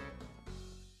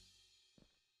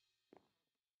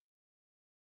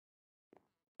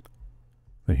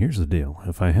 But here's the deal.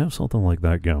 If I have something like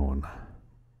that going...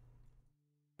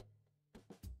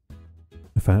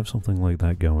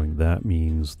 that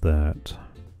means that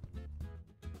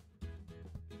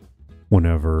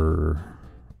whenever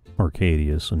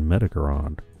Arcadius and Medic are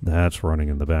on, that's running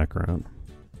in the background.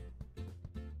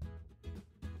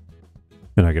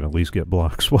 And I can at least get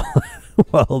blocks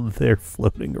while they're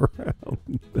floating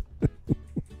around.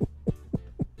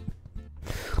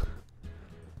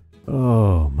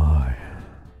 Oh my.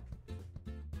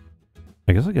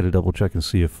 I guess I gotta double check and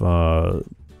see if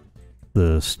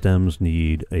the stems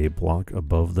need a block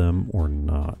above them or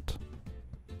not.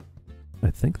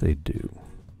 I think they do.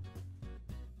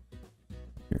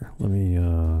 Here, let me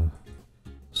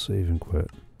save and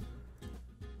quit.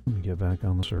 Let me get back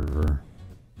on the server.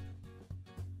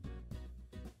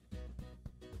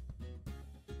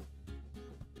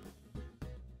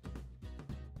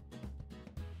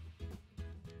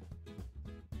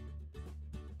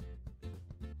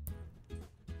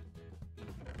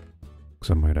 Because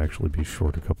I might actually be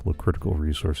short a couple of critical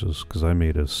resources, because I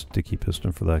made a sticky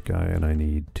piston for that guy and I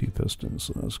need 2 pistons,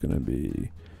 so that's going to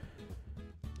be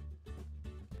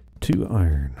 2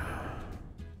 iron.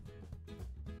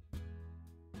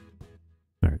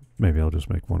 Alright, maybe I'll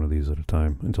just make one of these at a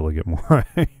time until I get more,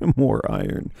 more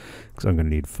iron, because I'm going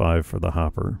to need 5 for the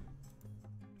hopper.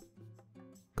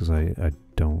 Because I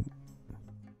don't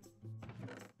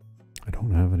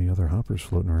have any other hoppers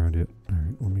floating around yet.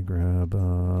 Alright, let me grab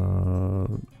a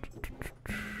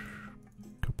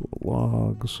couple of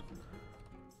logs.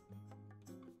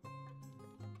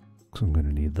 Because I'm going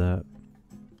to need that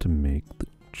to make the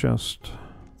chest.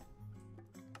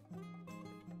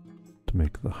 To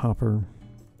make the hopper.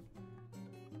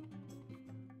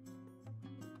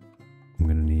 I'm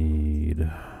going to need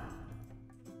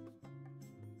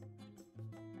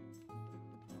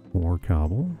More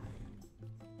cobble.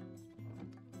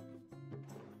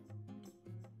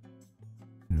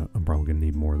 Yeah, I'm probably going to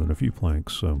need more than a few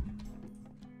planks, so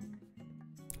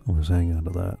I'll just hang on to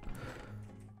that.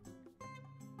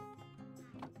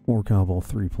 More cobble,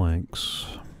 3 planks.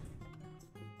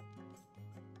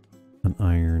 An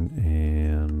iron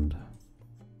and...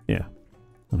 yeah,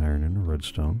 an iron and a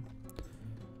redstone.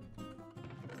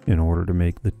 In order to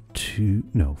make the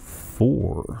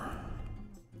 4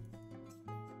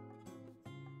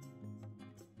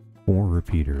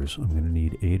 repeaters, I'm going to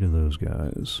need 8 of those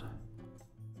guys.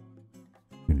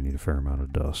 I'm going to need a fair amount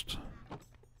of dust.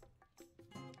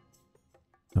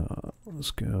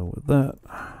 Let's go with that.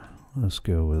 Let's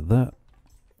go with that.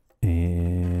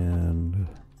 And...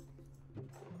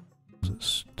 was it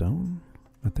stone?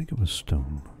 I think it was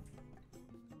stone.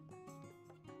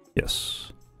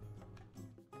 Yes.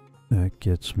 That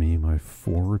gets me my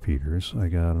 4 repeaters. I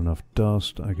got enough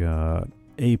dust. I got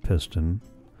a piston.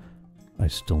 I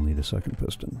still need a second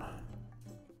piston.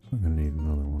 So I'm going to need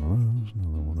another one of those,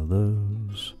 another one of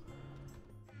those.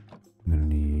 I'm going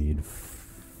to need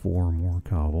 4 more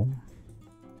cobble.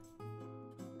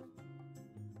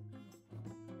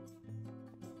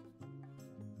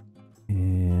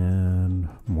 And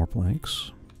more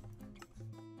planks.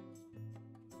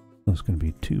 That's going to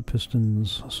be 2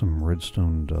 pistons, some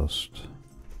redstone dust.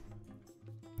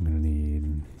 I'm going to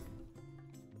need...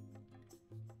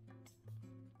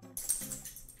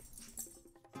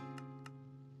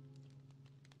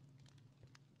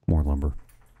 more lumber.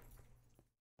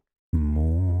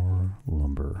 More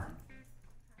lumber.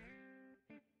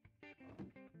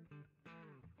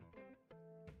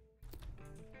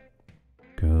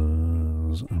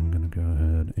 Because I'm going to go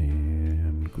ahead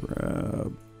and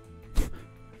grab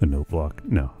a note block.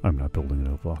 No, I'm not building a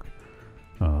note block.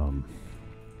 Gonna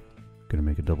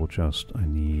make a double chest. I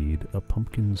need a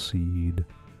pumpkin seed.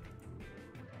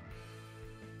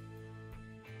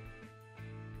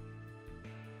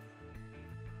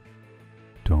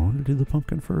 Do I want to do the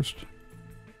pumpkin first?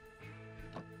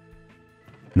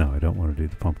 No, I don't want to do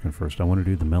the pumpkin first. I want to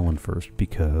do the melon first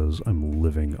because I'm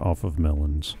living off of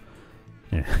melons.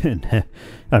 And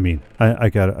I mean, I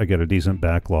got a decent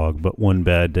backlog, but one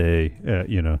bad day,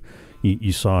 you know,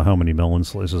 you saw how many melon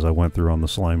slices I went through on the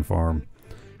slime farm.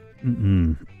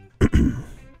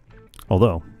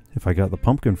 Although, if I got the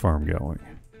pumpkin farm going,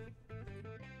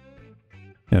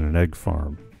 and an egg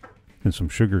farm, and some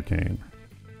sugar cane,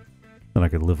 then I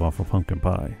could live off of pumpkin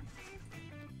pie.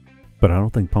 But I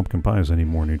don't think pumpkin pie is any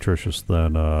more nutritious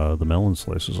than the melon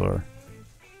slices are.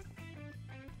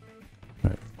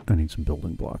 Alright, I need some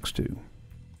building blocks too.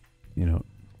 You know,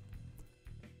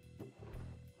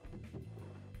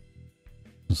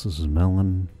 this is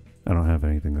melon. I don't have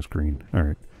anything that's green.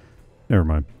 Alright, never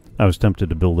mind. I was tempted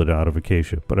to build it out of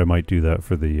acacia, but I might do that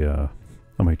for the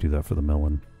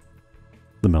melon.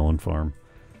 The melon farm.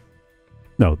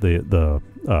 No, the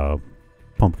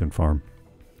pumpkin farm.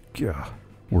 Gah,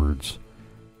 words.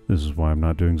 This is why I'm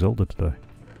not doing Zelda today.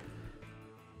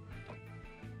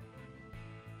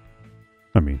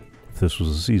 I mean, if this was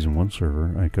a Season 1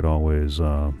 server, I could always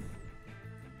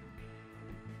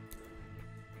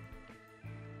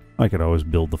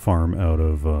build the farm out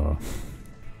of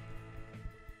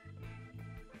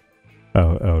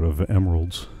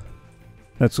emeralds.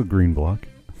 That's a green block.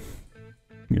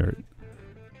 Alright.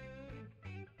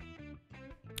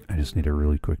 I just need a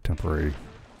really quick temporary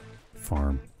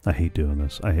farm. I hate doing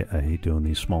this. I hate doing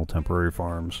these small temporary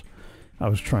farms. I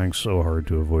was trying so hard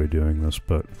to avoid doing this,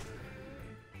 but...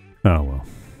 oh well.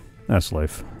 That's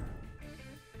life.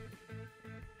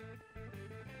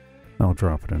 I'll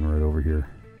drop it in right over here.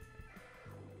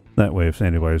 That way, if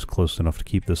anybody's close enough to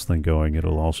keep this thing going,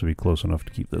 it'll also be close enough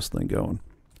to keep this thing going.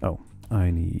 Oh,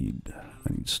 I need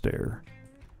stair.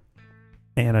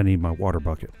 And I need my water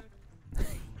bucket.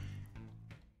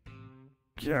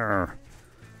 Yeah.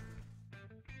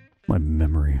 My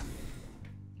memory.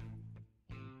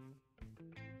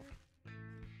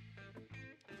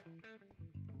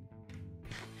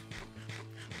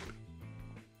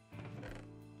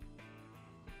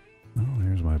 Oh,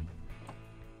 there's my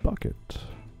bucket.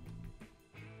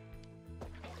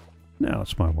 Now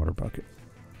it's my water bucket.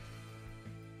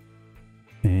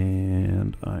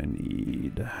 And I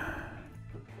need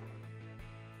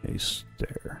a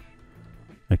stair.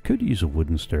 I could use a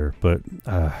wooden stair, but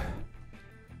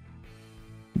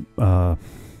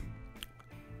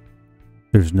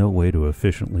there's no way to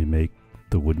efficiently make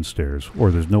the wooden stairs, or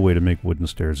there's no way to make wooden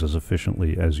stairs as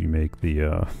efficiently as you make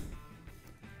the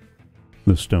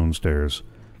stone stairs.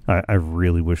 I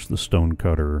really wish the stone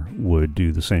cutter would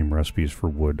do the same recipes for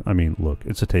wood. I mean, look,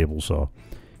 it's a table saw.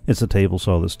 It's a table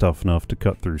saw that's tough enough to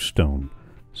cut through stone.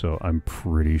 So I'm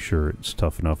pretty sure it's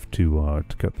tough enough to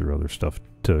cut through other stuff,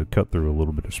 to cut through a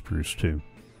little bit of spruce too.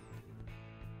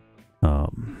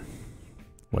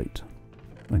 Light.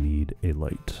 I need a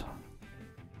light.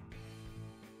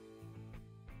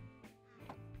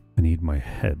 I need my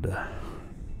head,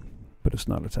 but it's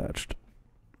not attached.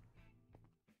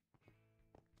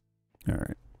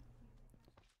 Alright.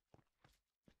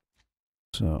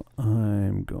 So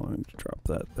I'm going to drop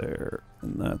that there,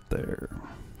 and that there.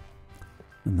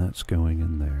 And that's going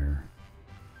in there.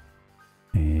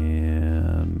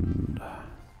 And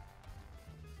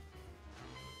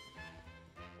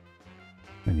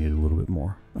I need a little bit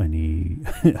more. I need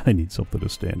I need something to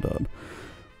stand on.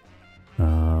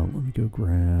 Let me go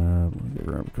grab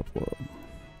a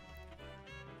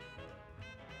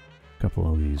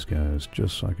couple of these guys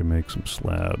just so I can make some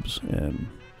slabs and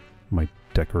might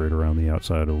decorate around the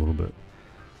outside a little bit.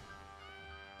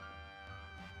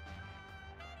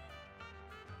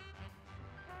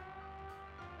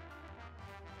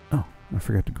 Oh, I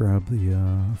forgot to grab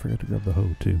the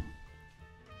hoe too.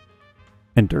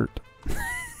 And dirt.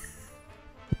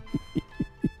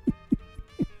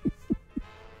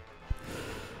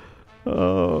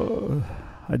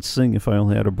 I'd sing if I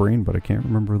only had a brain, but I can't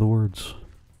remember the words.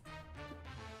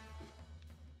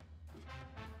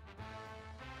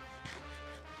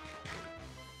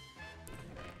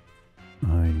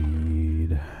 I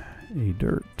need a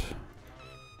dirt.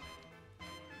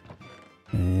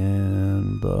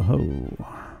 And the hoe.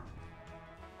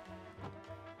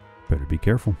 Better be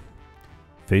careful.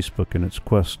 Facebook, in its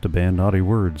quest to ban naughty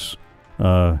words,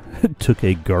 took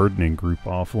a gardening group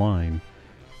offline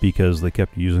because they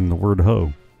kept using the word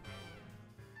hoe.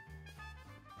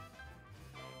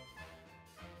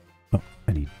 Oh,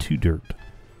 I need 2 dirt,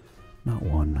 not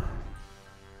 1.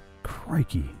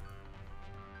 Crikey.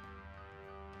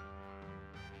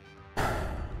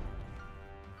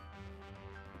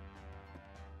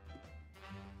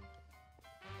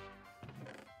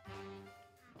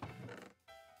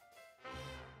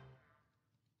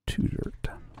 Dirt.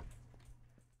 At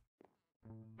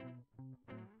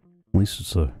least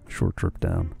it's a short trip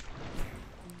down.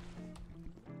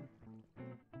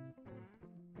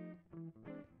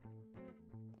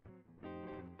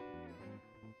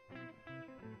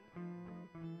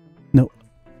 No,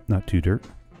 not 2 dirt.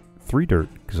 3 dirt,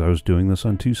 because I was doing this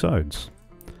on 2 sides.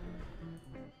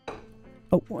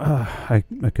 Oh, I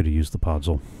could have used the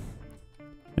podzol.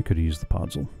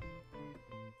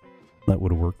 That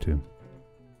would have worked too.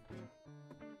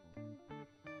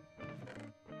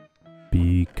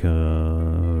 Because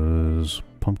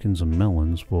pumpkins and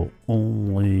melons will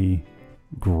only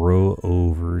grow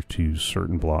over to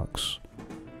certain blocks.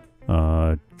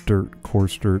 Dirt,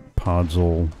 coarse dirt,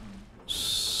 podzol,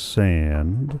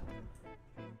 sand,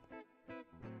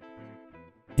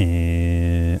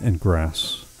 and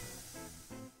grass.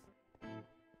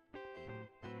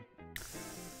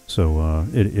 So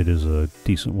it is a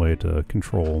decent way to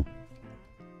control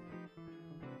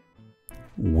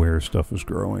where stuff is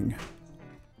growing.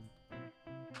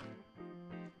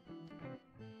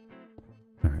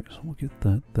 Alright, so we'll get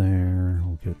that there.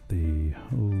 We'll get the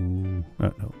hoe.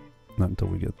 No, not until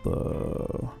we get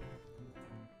the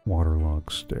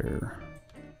waterlogged stair.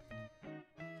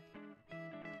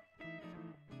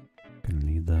 Gonna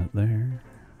need that there.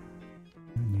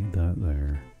 Gonna need that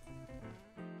there.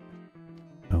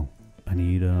 Oh, I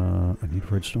need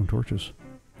redstone torches.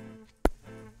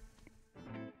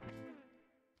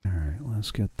 Alright, let's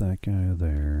get that guy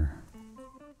there.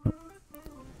 Oh.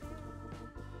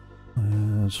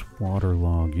 Let's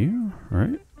waterlog you,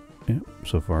 right? Yep,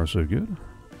 so far so good.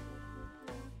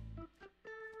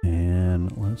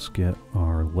 And let's get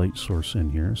our light source in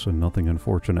here so nothing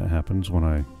unfortunate happens when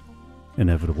I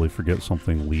inevitably forget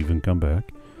something, leave and come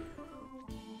back.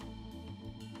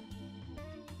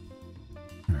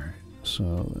 Alright,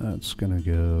 so that's gonna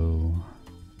go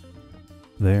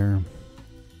there,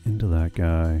 into that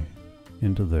guy,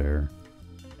 into there,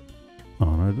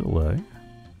 on a delay.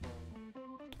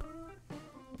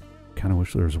 Kind of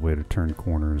wish there was a way to turn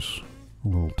corners a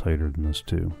little tighter than this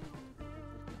too.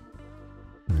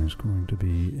 There's going to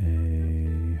be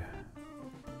a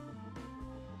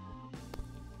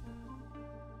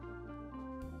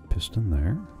piston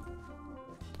there.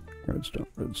 Redstone,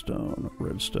 redstone,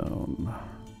 redstone.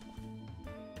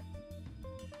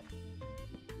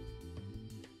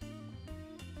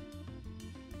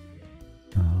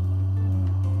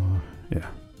 Yeah.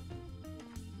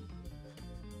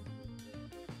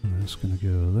 That's gonna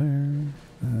go there.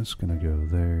 That's gonna go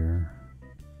there.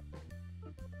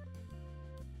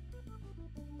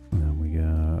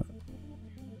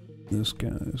 this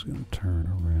guy's gonna turn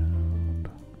around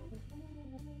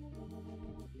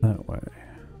that way.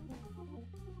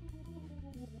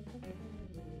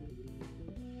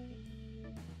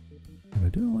 Did I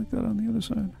do it like that on the other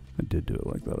side? I did do it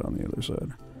like that on the other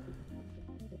side.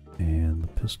 And the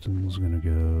piston's gonna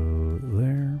go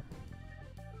there.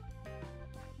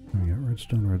 We got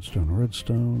redstone, redstone,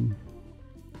 redstone.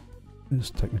 This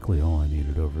is technically all I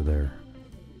needed over there.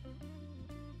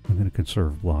 I'm gonna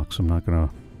conserve blocks. I'm not gonna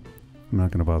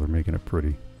bother making it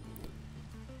pretty.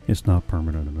 It's not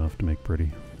permanent enough to make pretty.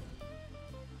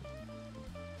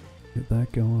 Get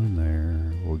that going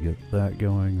there. We'll get that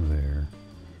going there.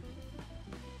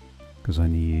 Because I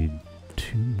need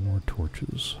 2 more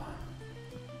torches.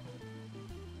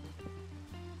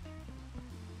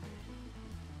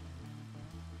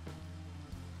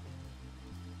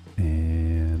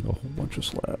 And a whole bunch of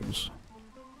slabs.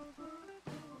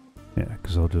 Yeah,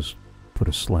 because I'll just put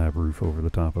a slab roof over the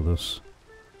top of this.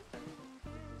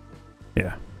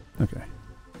 Yeah, okay.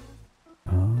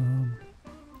 Well,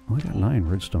 I got 9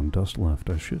 redstone dust left.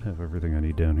 I should have everything I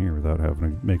need down here without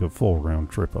having to make a full round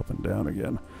trip up and down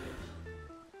again.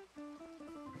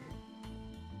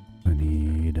 I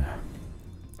need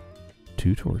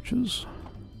 2 torches.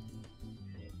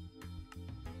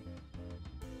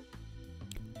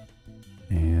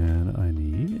 And I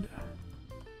need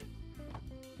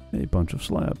a bunch of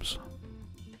slabs.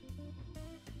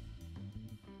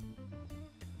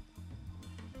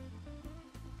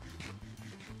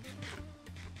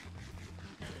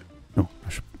 Oh,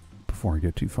 before I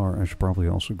get too far, I should probably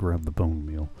also grab the bone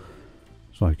meal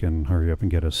so I can hurry up and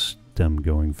get a stem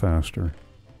going faster.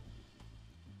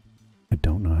 I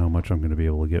don't know how much I'm going to be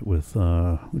able to get with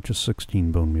just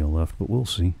 16 bone meal left, but we'll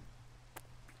see.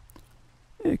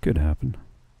 It could happen.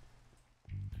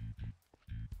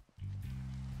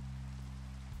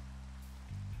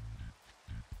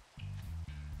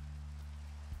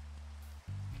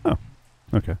 Oh,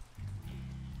 okay.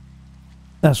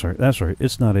 That's right, that's right.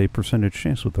 It's not a percentage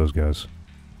chance with those guys.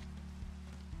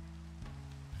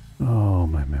 Oh,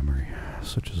 my memory.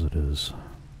 Such as it is.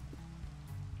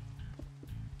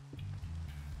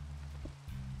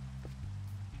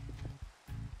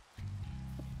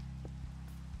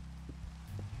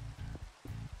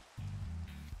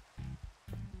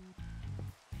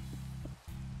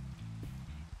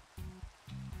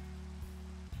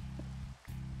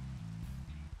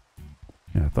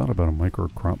 Yeah, I thought about a micro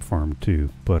crop farm too,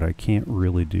 but I can't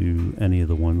really do any of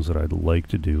the ones that I'd like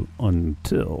to do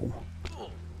until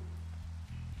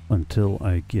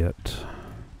I get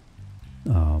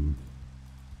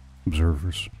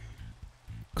observers.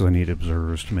 Because I need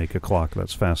observers to make a clock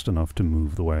that's fast enough to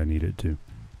move the way I need it to.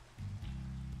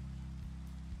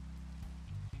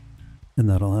 And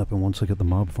that'll happen once I get the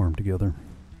mob farm together.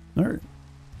 Alright.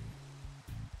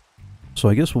 So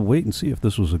I guess we'll wait and see if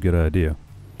this was a good idea.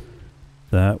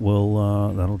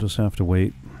 That'll just have to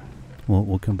wait.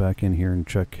 We'll come back in here and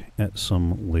check at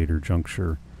some later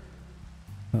juncture.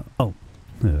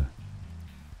 It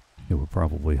would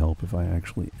probably help if I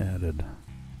actually added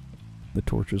the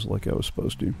torches like I was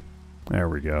supposed to. There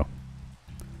we go.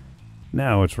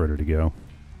 Now it's ready to go.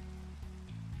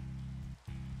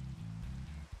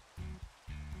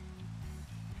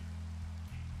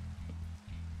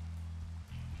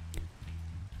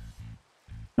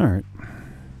 Alright.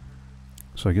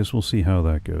 So I guess we'll see how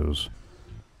that goes.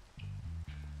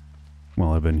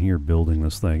 While I've been here building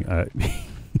this thing,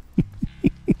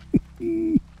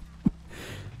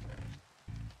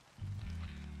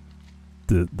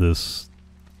 this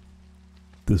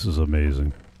is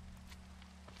amazing.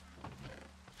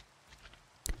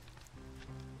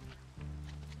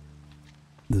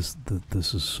 This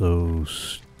is so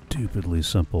stupidly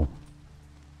simple.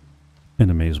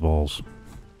 And amazeballs.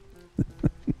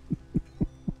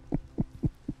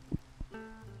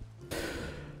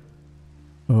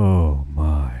 Oh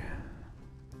my.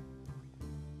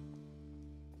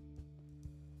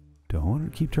 Do I want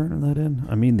to keep turning that in?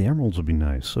 I mean, the emeralds would be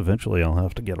nice. Eventually I'll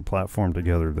have to get a platform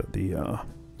together that the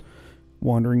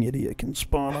wandering idiot can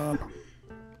spawn on.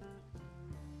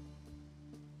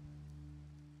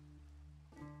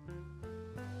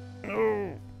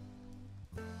 Oh.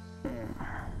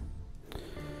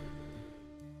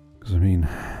 Because I mean,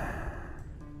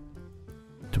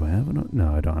 do I have enough?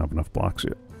 No, I don't have enough blocks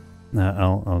yet. Nah,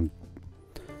 I'll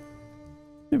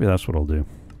maybe that's what I'll do.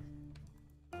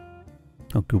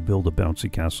 I'll go build a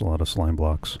bouncy castle out of slime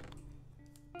blocks.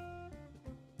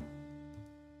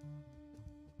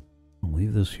 I'll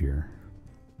leave this here.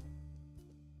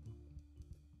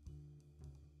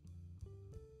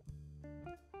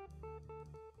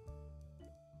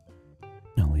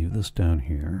 I'll leave this down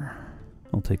here.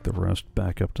 I'll take the rest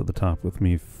back up to the top with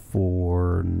me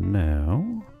for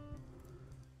now.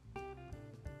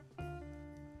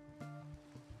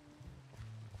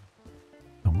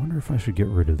 I wonder if I should get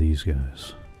rid of these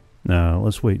guys. Nah,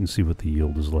 let's wait and see what the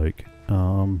yield is like.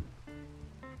 Because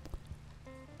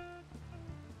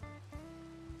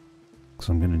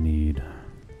I'm gonna need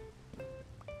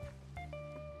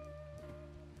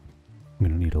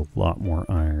a lot more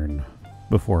iron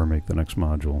before I make the next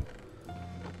module.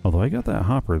 Although I got that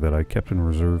hopper that I kept in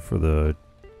reserve for the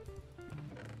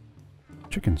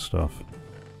chicken stuff.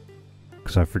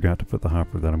 Because I forgot to put the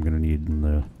hopper that I'm gonna need in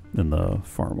the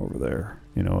farm over there.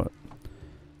 You know what?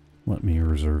 Let me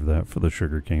reserve that for the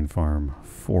sugarcane farm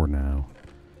for now.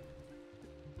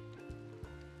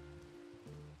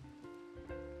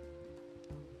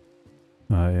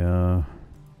 I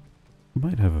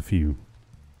might have a few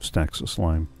stacks of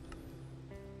slime.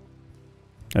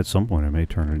 At some point I may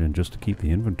turn it in just to keep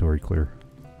the inventory clear.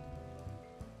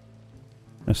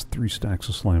 That's 3 stacks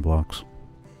of slime blocks.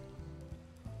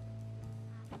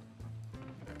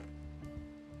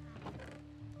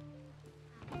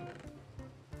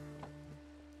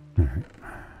 Alright,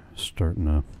 starting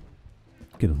to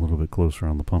get a little bit closer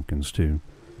on the pumpkins too.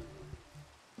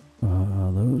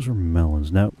 Those are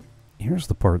melons. Now, here's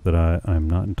the part that I'm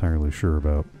not entirely sure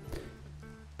about.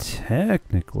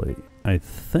 Technically, I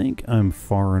think I'm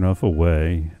far enough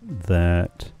away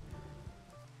that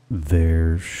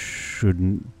there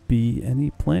shouldn't be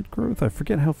any plant growth. I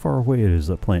forget how far away it is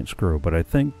that plants grow, but I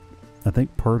think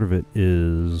part of it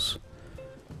is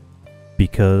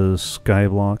because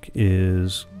Skyblock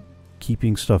is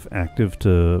keeping stuff active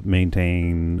to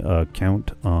maintain a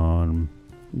count on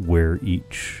where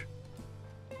each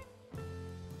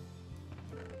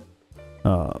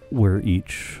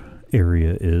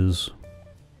area is,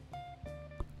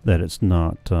 that it's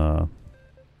not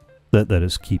that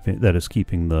is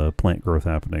keeping the plant growth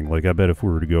happening. Like, I bet if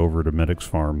we were to go over to Medic's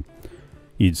farm,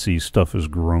 you'd see stuff has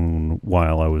grown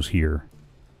while I was here,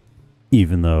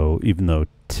 even though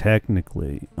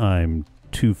technically I'm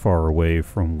too far away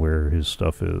from where his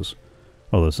stuff is.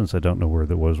 Although, since I don't know where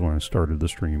that was when I started the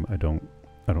stream, I don't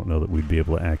know that we'd be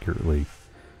able to accurately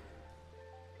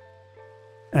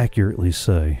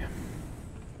say.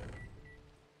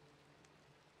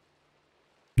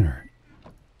 Alright.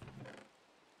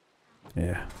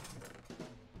 Yeah.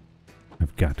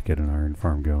 I've got to get an iron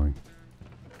farm going.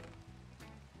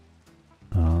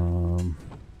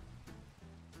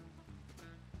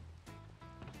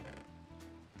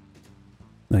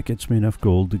 That gets me enough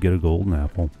gold to get a golden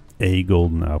apple. A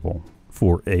golden apple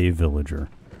for a villager.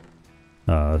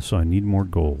 So I need more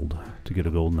gold to get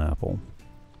a golden apple.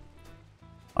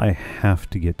 I have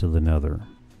to get to the nether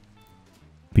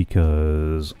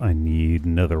because I need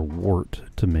nether wart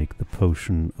to make the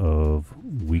potion of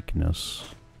weakness.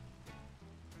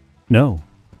 No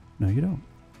you don't,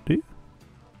 do you?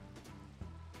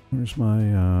 Where's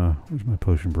my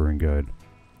potion brewing guide?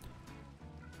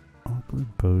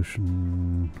 Awkward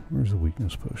potion. Where's the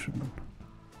weakness potion?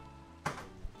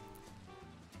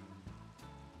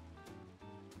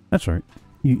 That's right.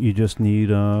 You just need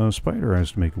spider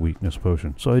eyes to make a weakness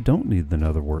potion. So I don't need the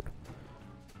nether wart.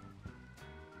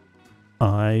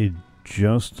 I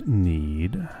just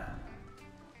need...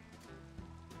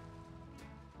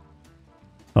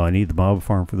 Oh, I need the mob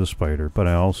farm for the spider, but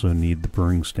I also need the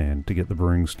brewing stand. To get the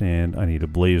brewing stand, I need a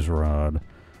blaze rod.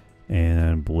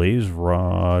 And blaze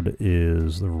rod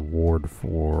is the reward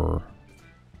for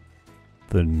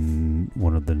the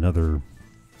one of the nether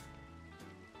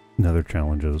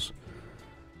challenges.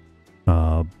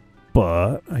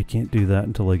 But I can't do that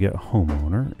until I get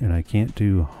homeowner, and I can't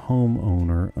do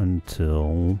homeowner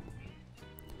until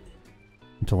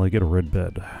I get a red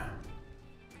bed.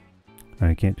 And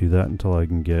I can't do that until I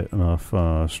can get enough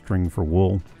string for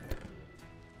wool.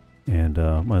 And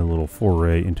my little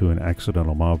foray into an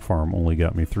accidental mob farm only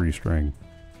got me 3 string.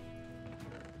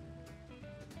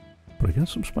 But I got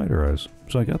some spider eyes,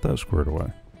 so I got that squared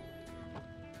away.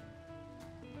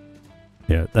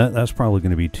 Yeah, that's probably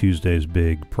going to be Tuesday's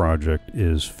big project,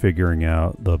 is figuring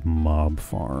out the mob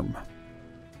farm.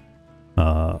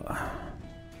 I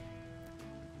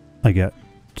got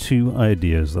 2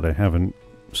 ideas that I haven't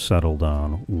settled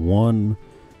on. One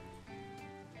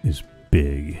is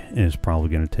big, and it's probably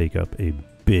going to take up a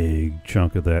big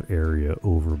chunk of that area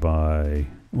over by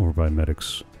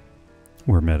Medic's,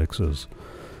 where Medic's is.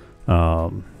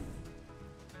 Because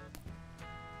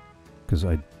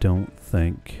I don't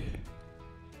think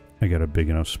I got a big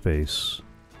enough space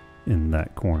in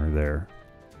that corner there.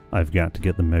 I've got to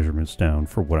get the measurements down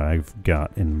for what I've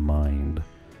got in mind,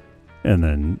 and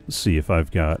then see if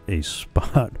I've got a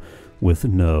spot with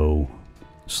no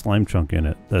slime chunk in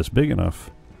it that's big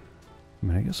enough. I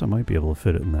mean, I guess I might be able to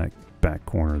fit it in that back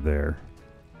corner there.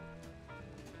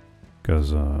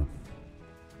 Because,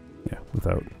 yeah,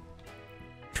 without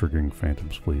triggering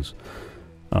phantoms, please.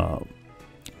 'Cause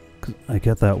I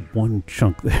got that one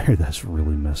chunk there that's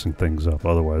really messing things up.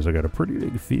 Otherwise, I got a pretty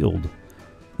big field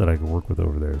that I can work with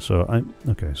over there. So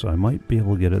so I might be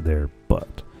able to get it there,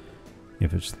 but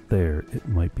if it's there, it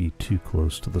might be too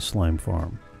close to the slime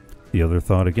farm. The other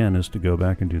thought again is to go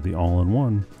back and do the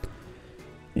all-in-one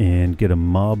and get a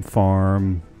mob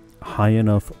farm high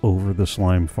enough over the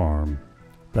slime farm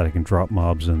that I can drop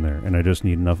mobs in there, and I just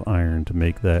need enough iron to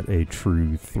make that a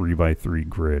true 3x3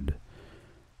 grid.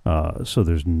 So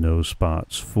there's no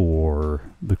spots for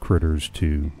the critters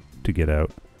to get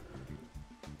out.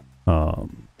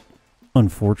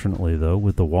 Unfortunately, though,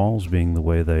 with the walls being the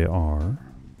way they are,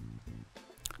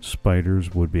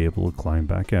 spiders would be able to climb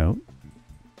back out.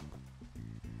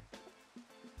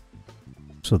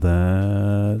 So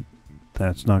that's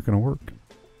not going to work.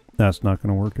 That's not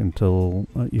going to work until...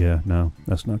 yeah, no,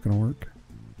 that's not going to work.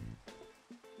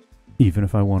 Even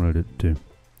if I wanted it to.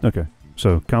 Okay,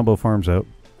 so combo farms out.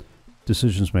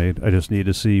 Decisions made. I just need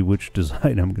to see which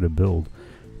design I'm going to build.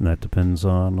 And that depends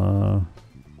on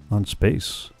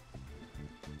space.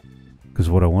 Because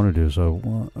what I want to do is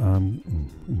I'm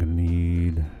going to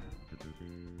need...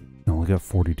 I only got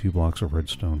 42 blocks of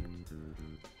redstone.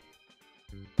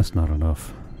 That's not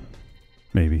enough.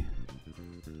 Maybe.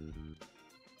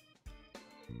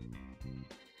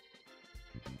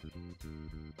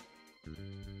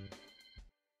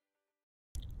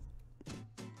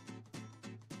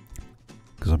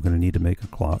 Because I'm going to need to make a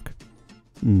clock.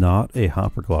 Not a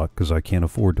hopper clock, because I can't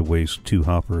afford to waste 2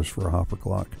 hoppers for a hopper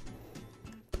clock.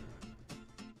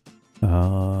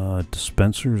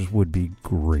 Dispensers would be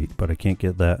great, but I can't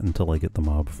get that until I get the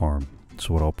mob farm.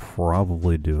 So what I'll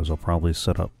probably do is I'll probably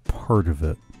set up part of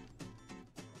it.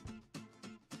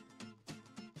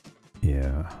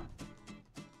 Yeah.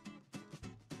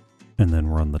 And then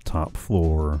run the top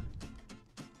floor.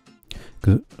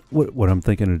 Because what I'm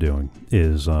thinking of doing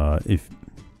is if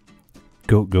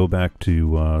go back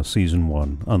to season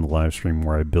 1 on the live stream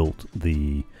where I built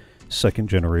the 2nd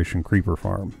generation creeper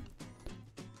farm.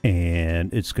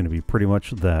 And it's going to be pretty much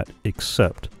that,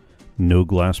 except no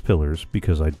glass pillars,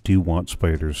 because I do want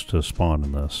spiders to spawn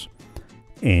in this.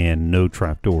 And no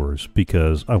trapdoors,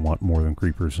 because I want more than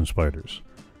creepers and spiders.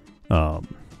 And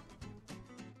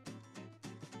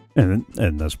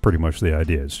that's pretty much the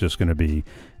idea. It's just going to be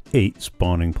 8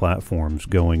 spawning platforms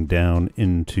going down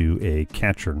into a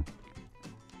catcher.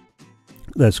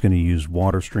 That's going to use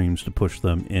water streams to push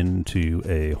them into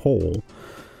a hole.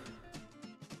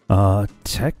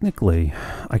 Technically,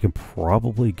 I can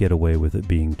probably get away with it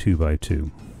being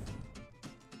 2x2.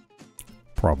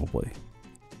 Probably.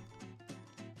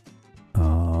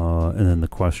 And then the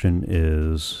question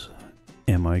is,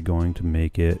 am I going to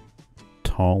make it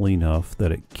tall enough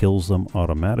that it kills them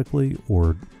automatically,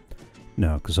 or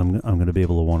no? Because I'm going to be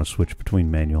able to want to switch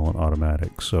between manual and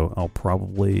automatic. So I'll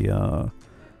probably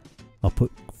I'll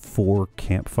put 4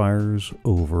 campfires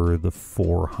over the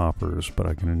 4 hoppers, but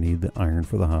I'm going to need the iron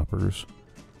for the hoppers.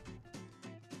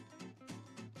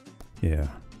 Yeah.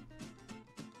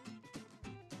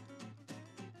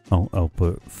 I'll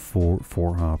put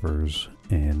four hoppers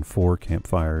and 4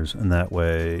 campfires, and that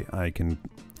way I can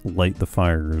light the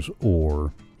fires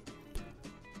or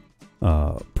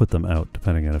put them out,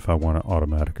 depending on if I want it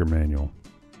automatic or manual.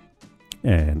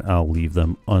 And I'll leave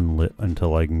them unlit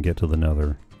until I can get to the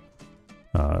nether.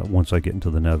 Once I get into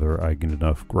the nether, I get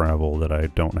enough gravel that I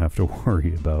don't have to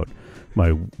worry about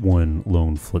my one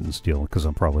lone flint and steel, because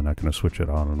I'm probably not going to switch it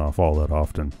on and off all that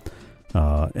often.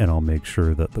 And I'll make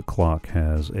sure that the clock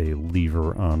has a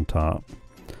lever on top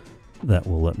that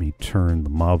will let me turn the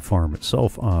mob farm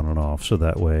itself on and off, so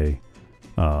that way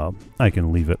I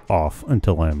can leave it off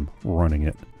until I'm running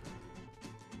it.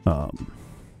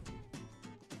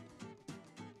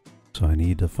 So I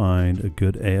need to find a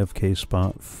good AFK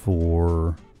spot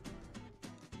for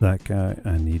that guy.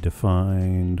 I need to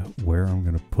find where I'm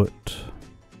going to put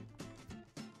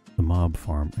the mob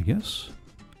farm, I guess.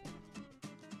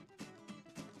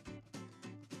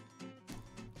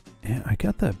 Yeah, I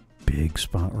got that big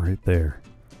spot right there.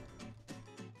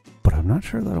 But I'm not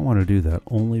sure that I want to do that,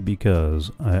 only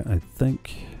because I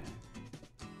think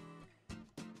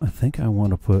I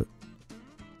want to put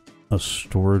a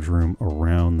storage room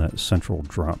around that central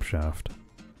drop shaft.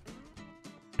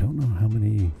 Don't know how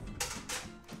many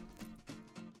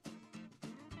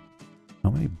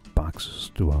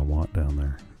boxes do I want down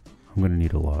there. I'm gonna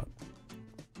need a lot.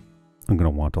 I'm gonna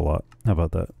want a lot. How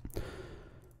about that?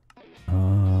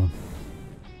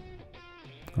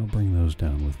 I'll bring those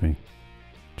down with me.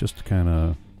 Just to kind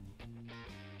of,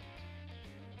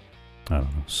 I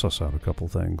don't know, suss out a couple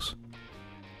things.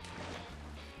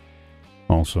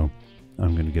 Also,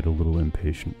 I'm going to get a little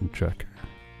impatient and check.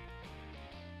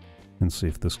 And see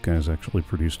if this guy's actually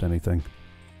produced anything.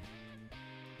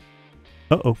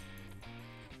 Uh-oh.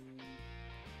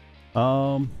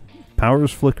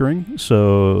 Power's flickering,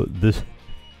 so this...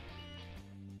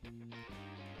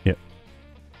 Yep.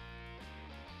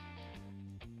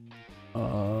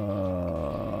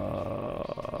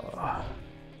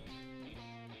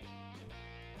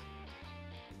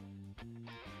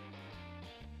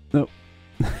 Nope.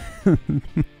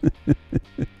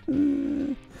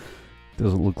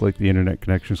 Doesn't look like the internet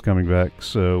connection's coming back,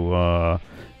 so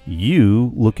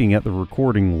you, looking at the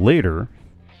recording later,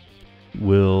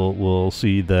 will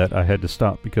see that I had to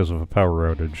stop because of a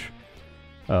power outage.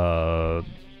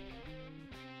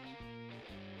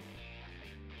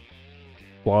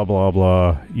 Blah blah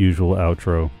blah, usual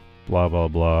outro, blah blah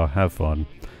blah, have fun,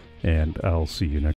 and I'll see you next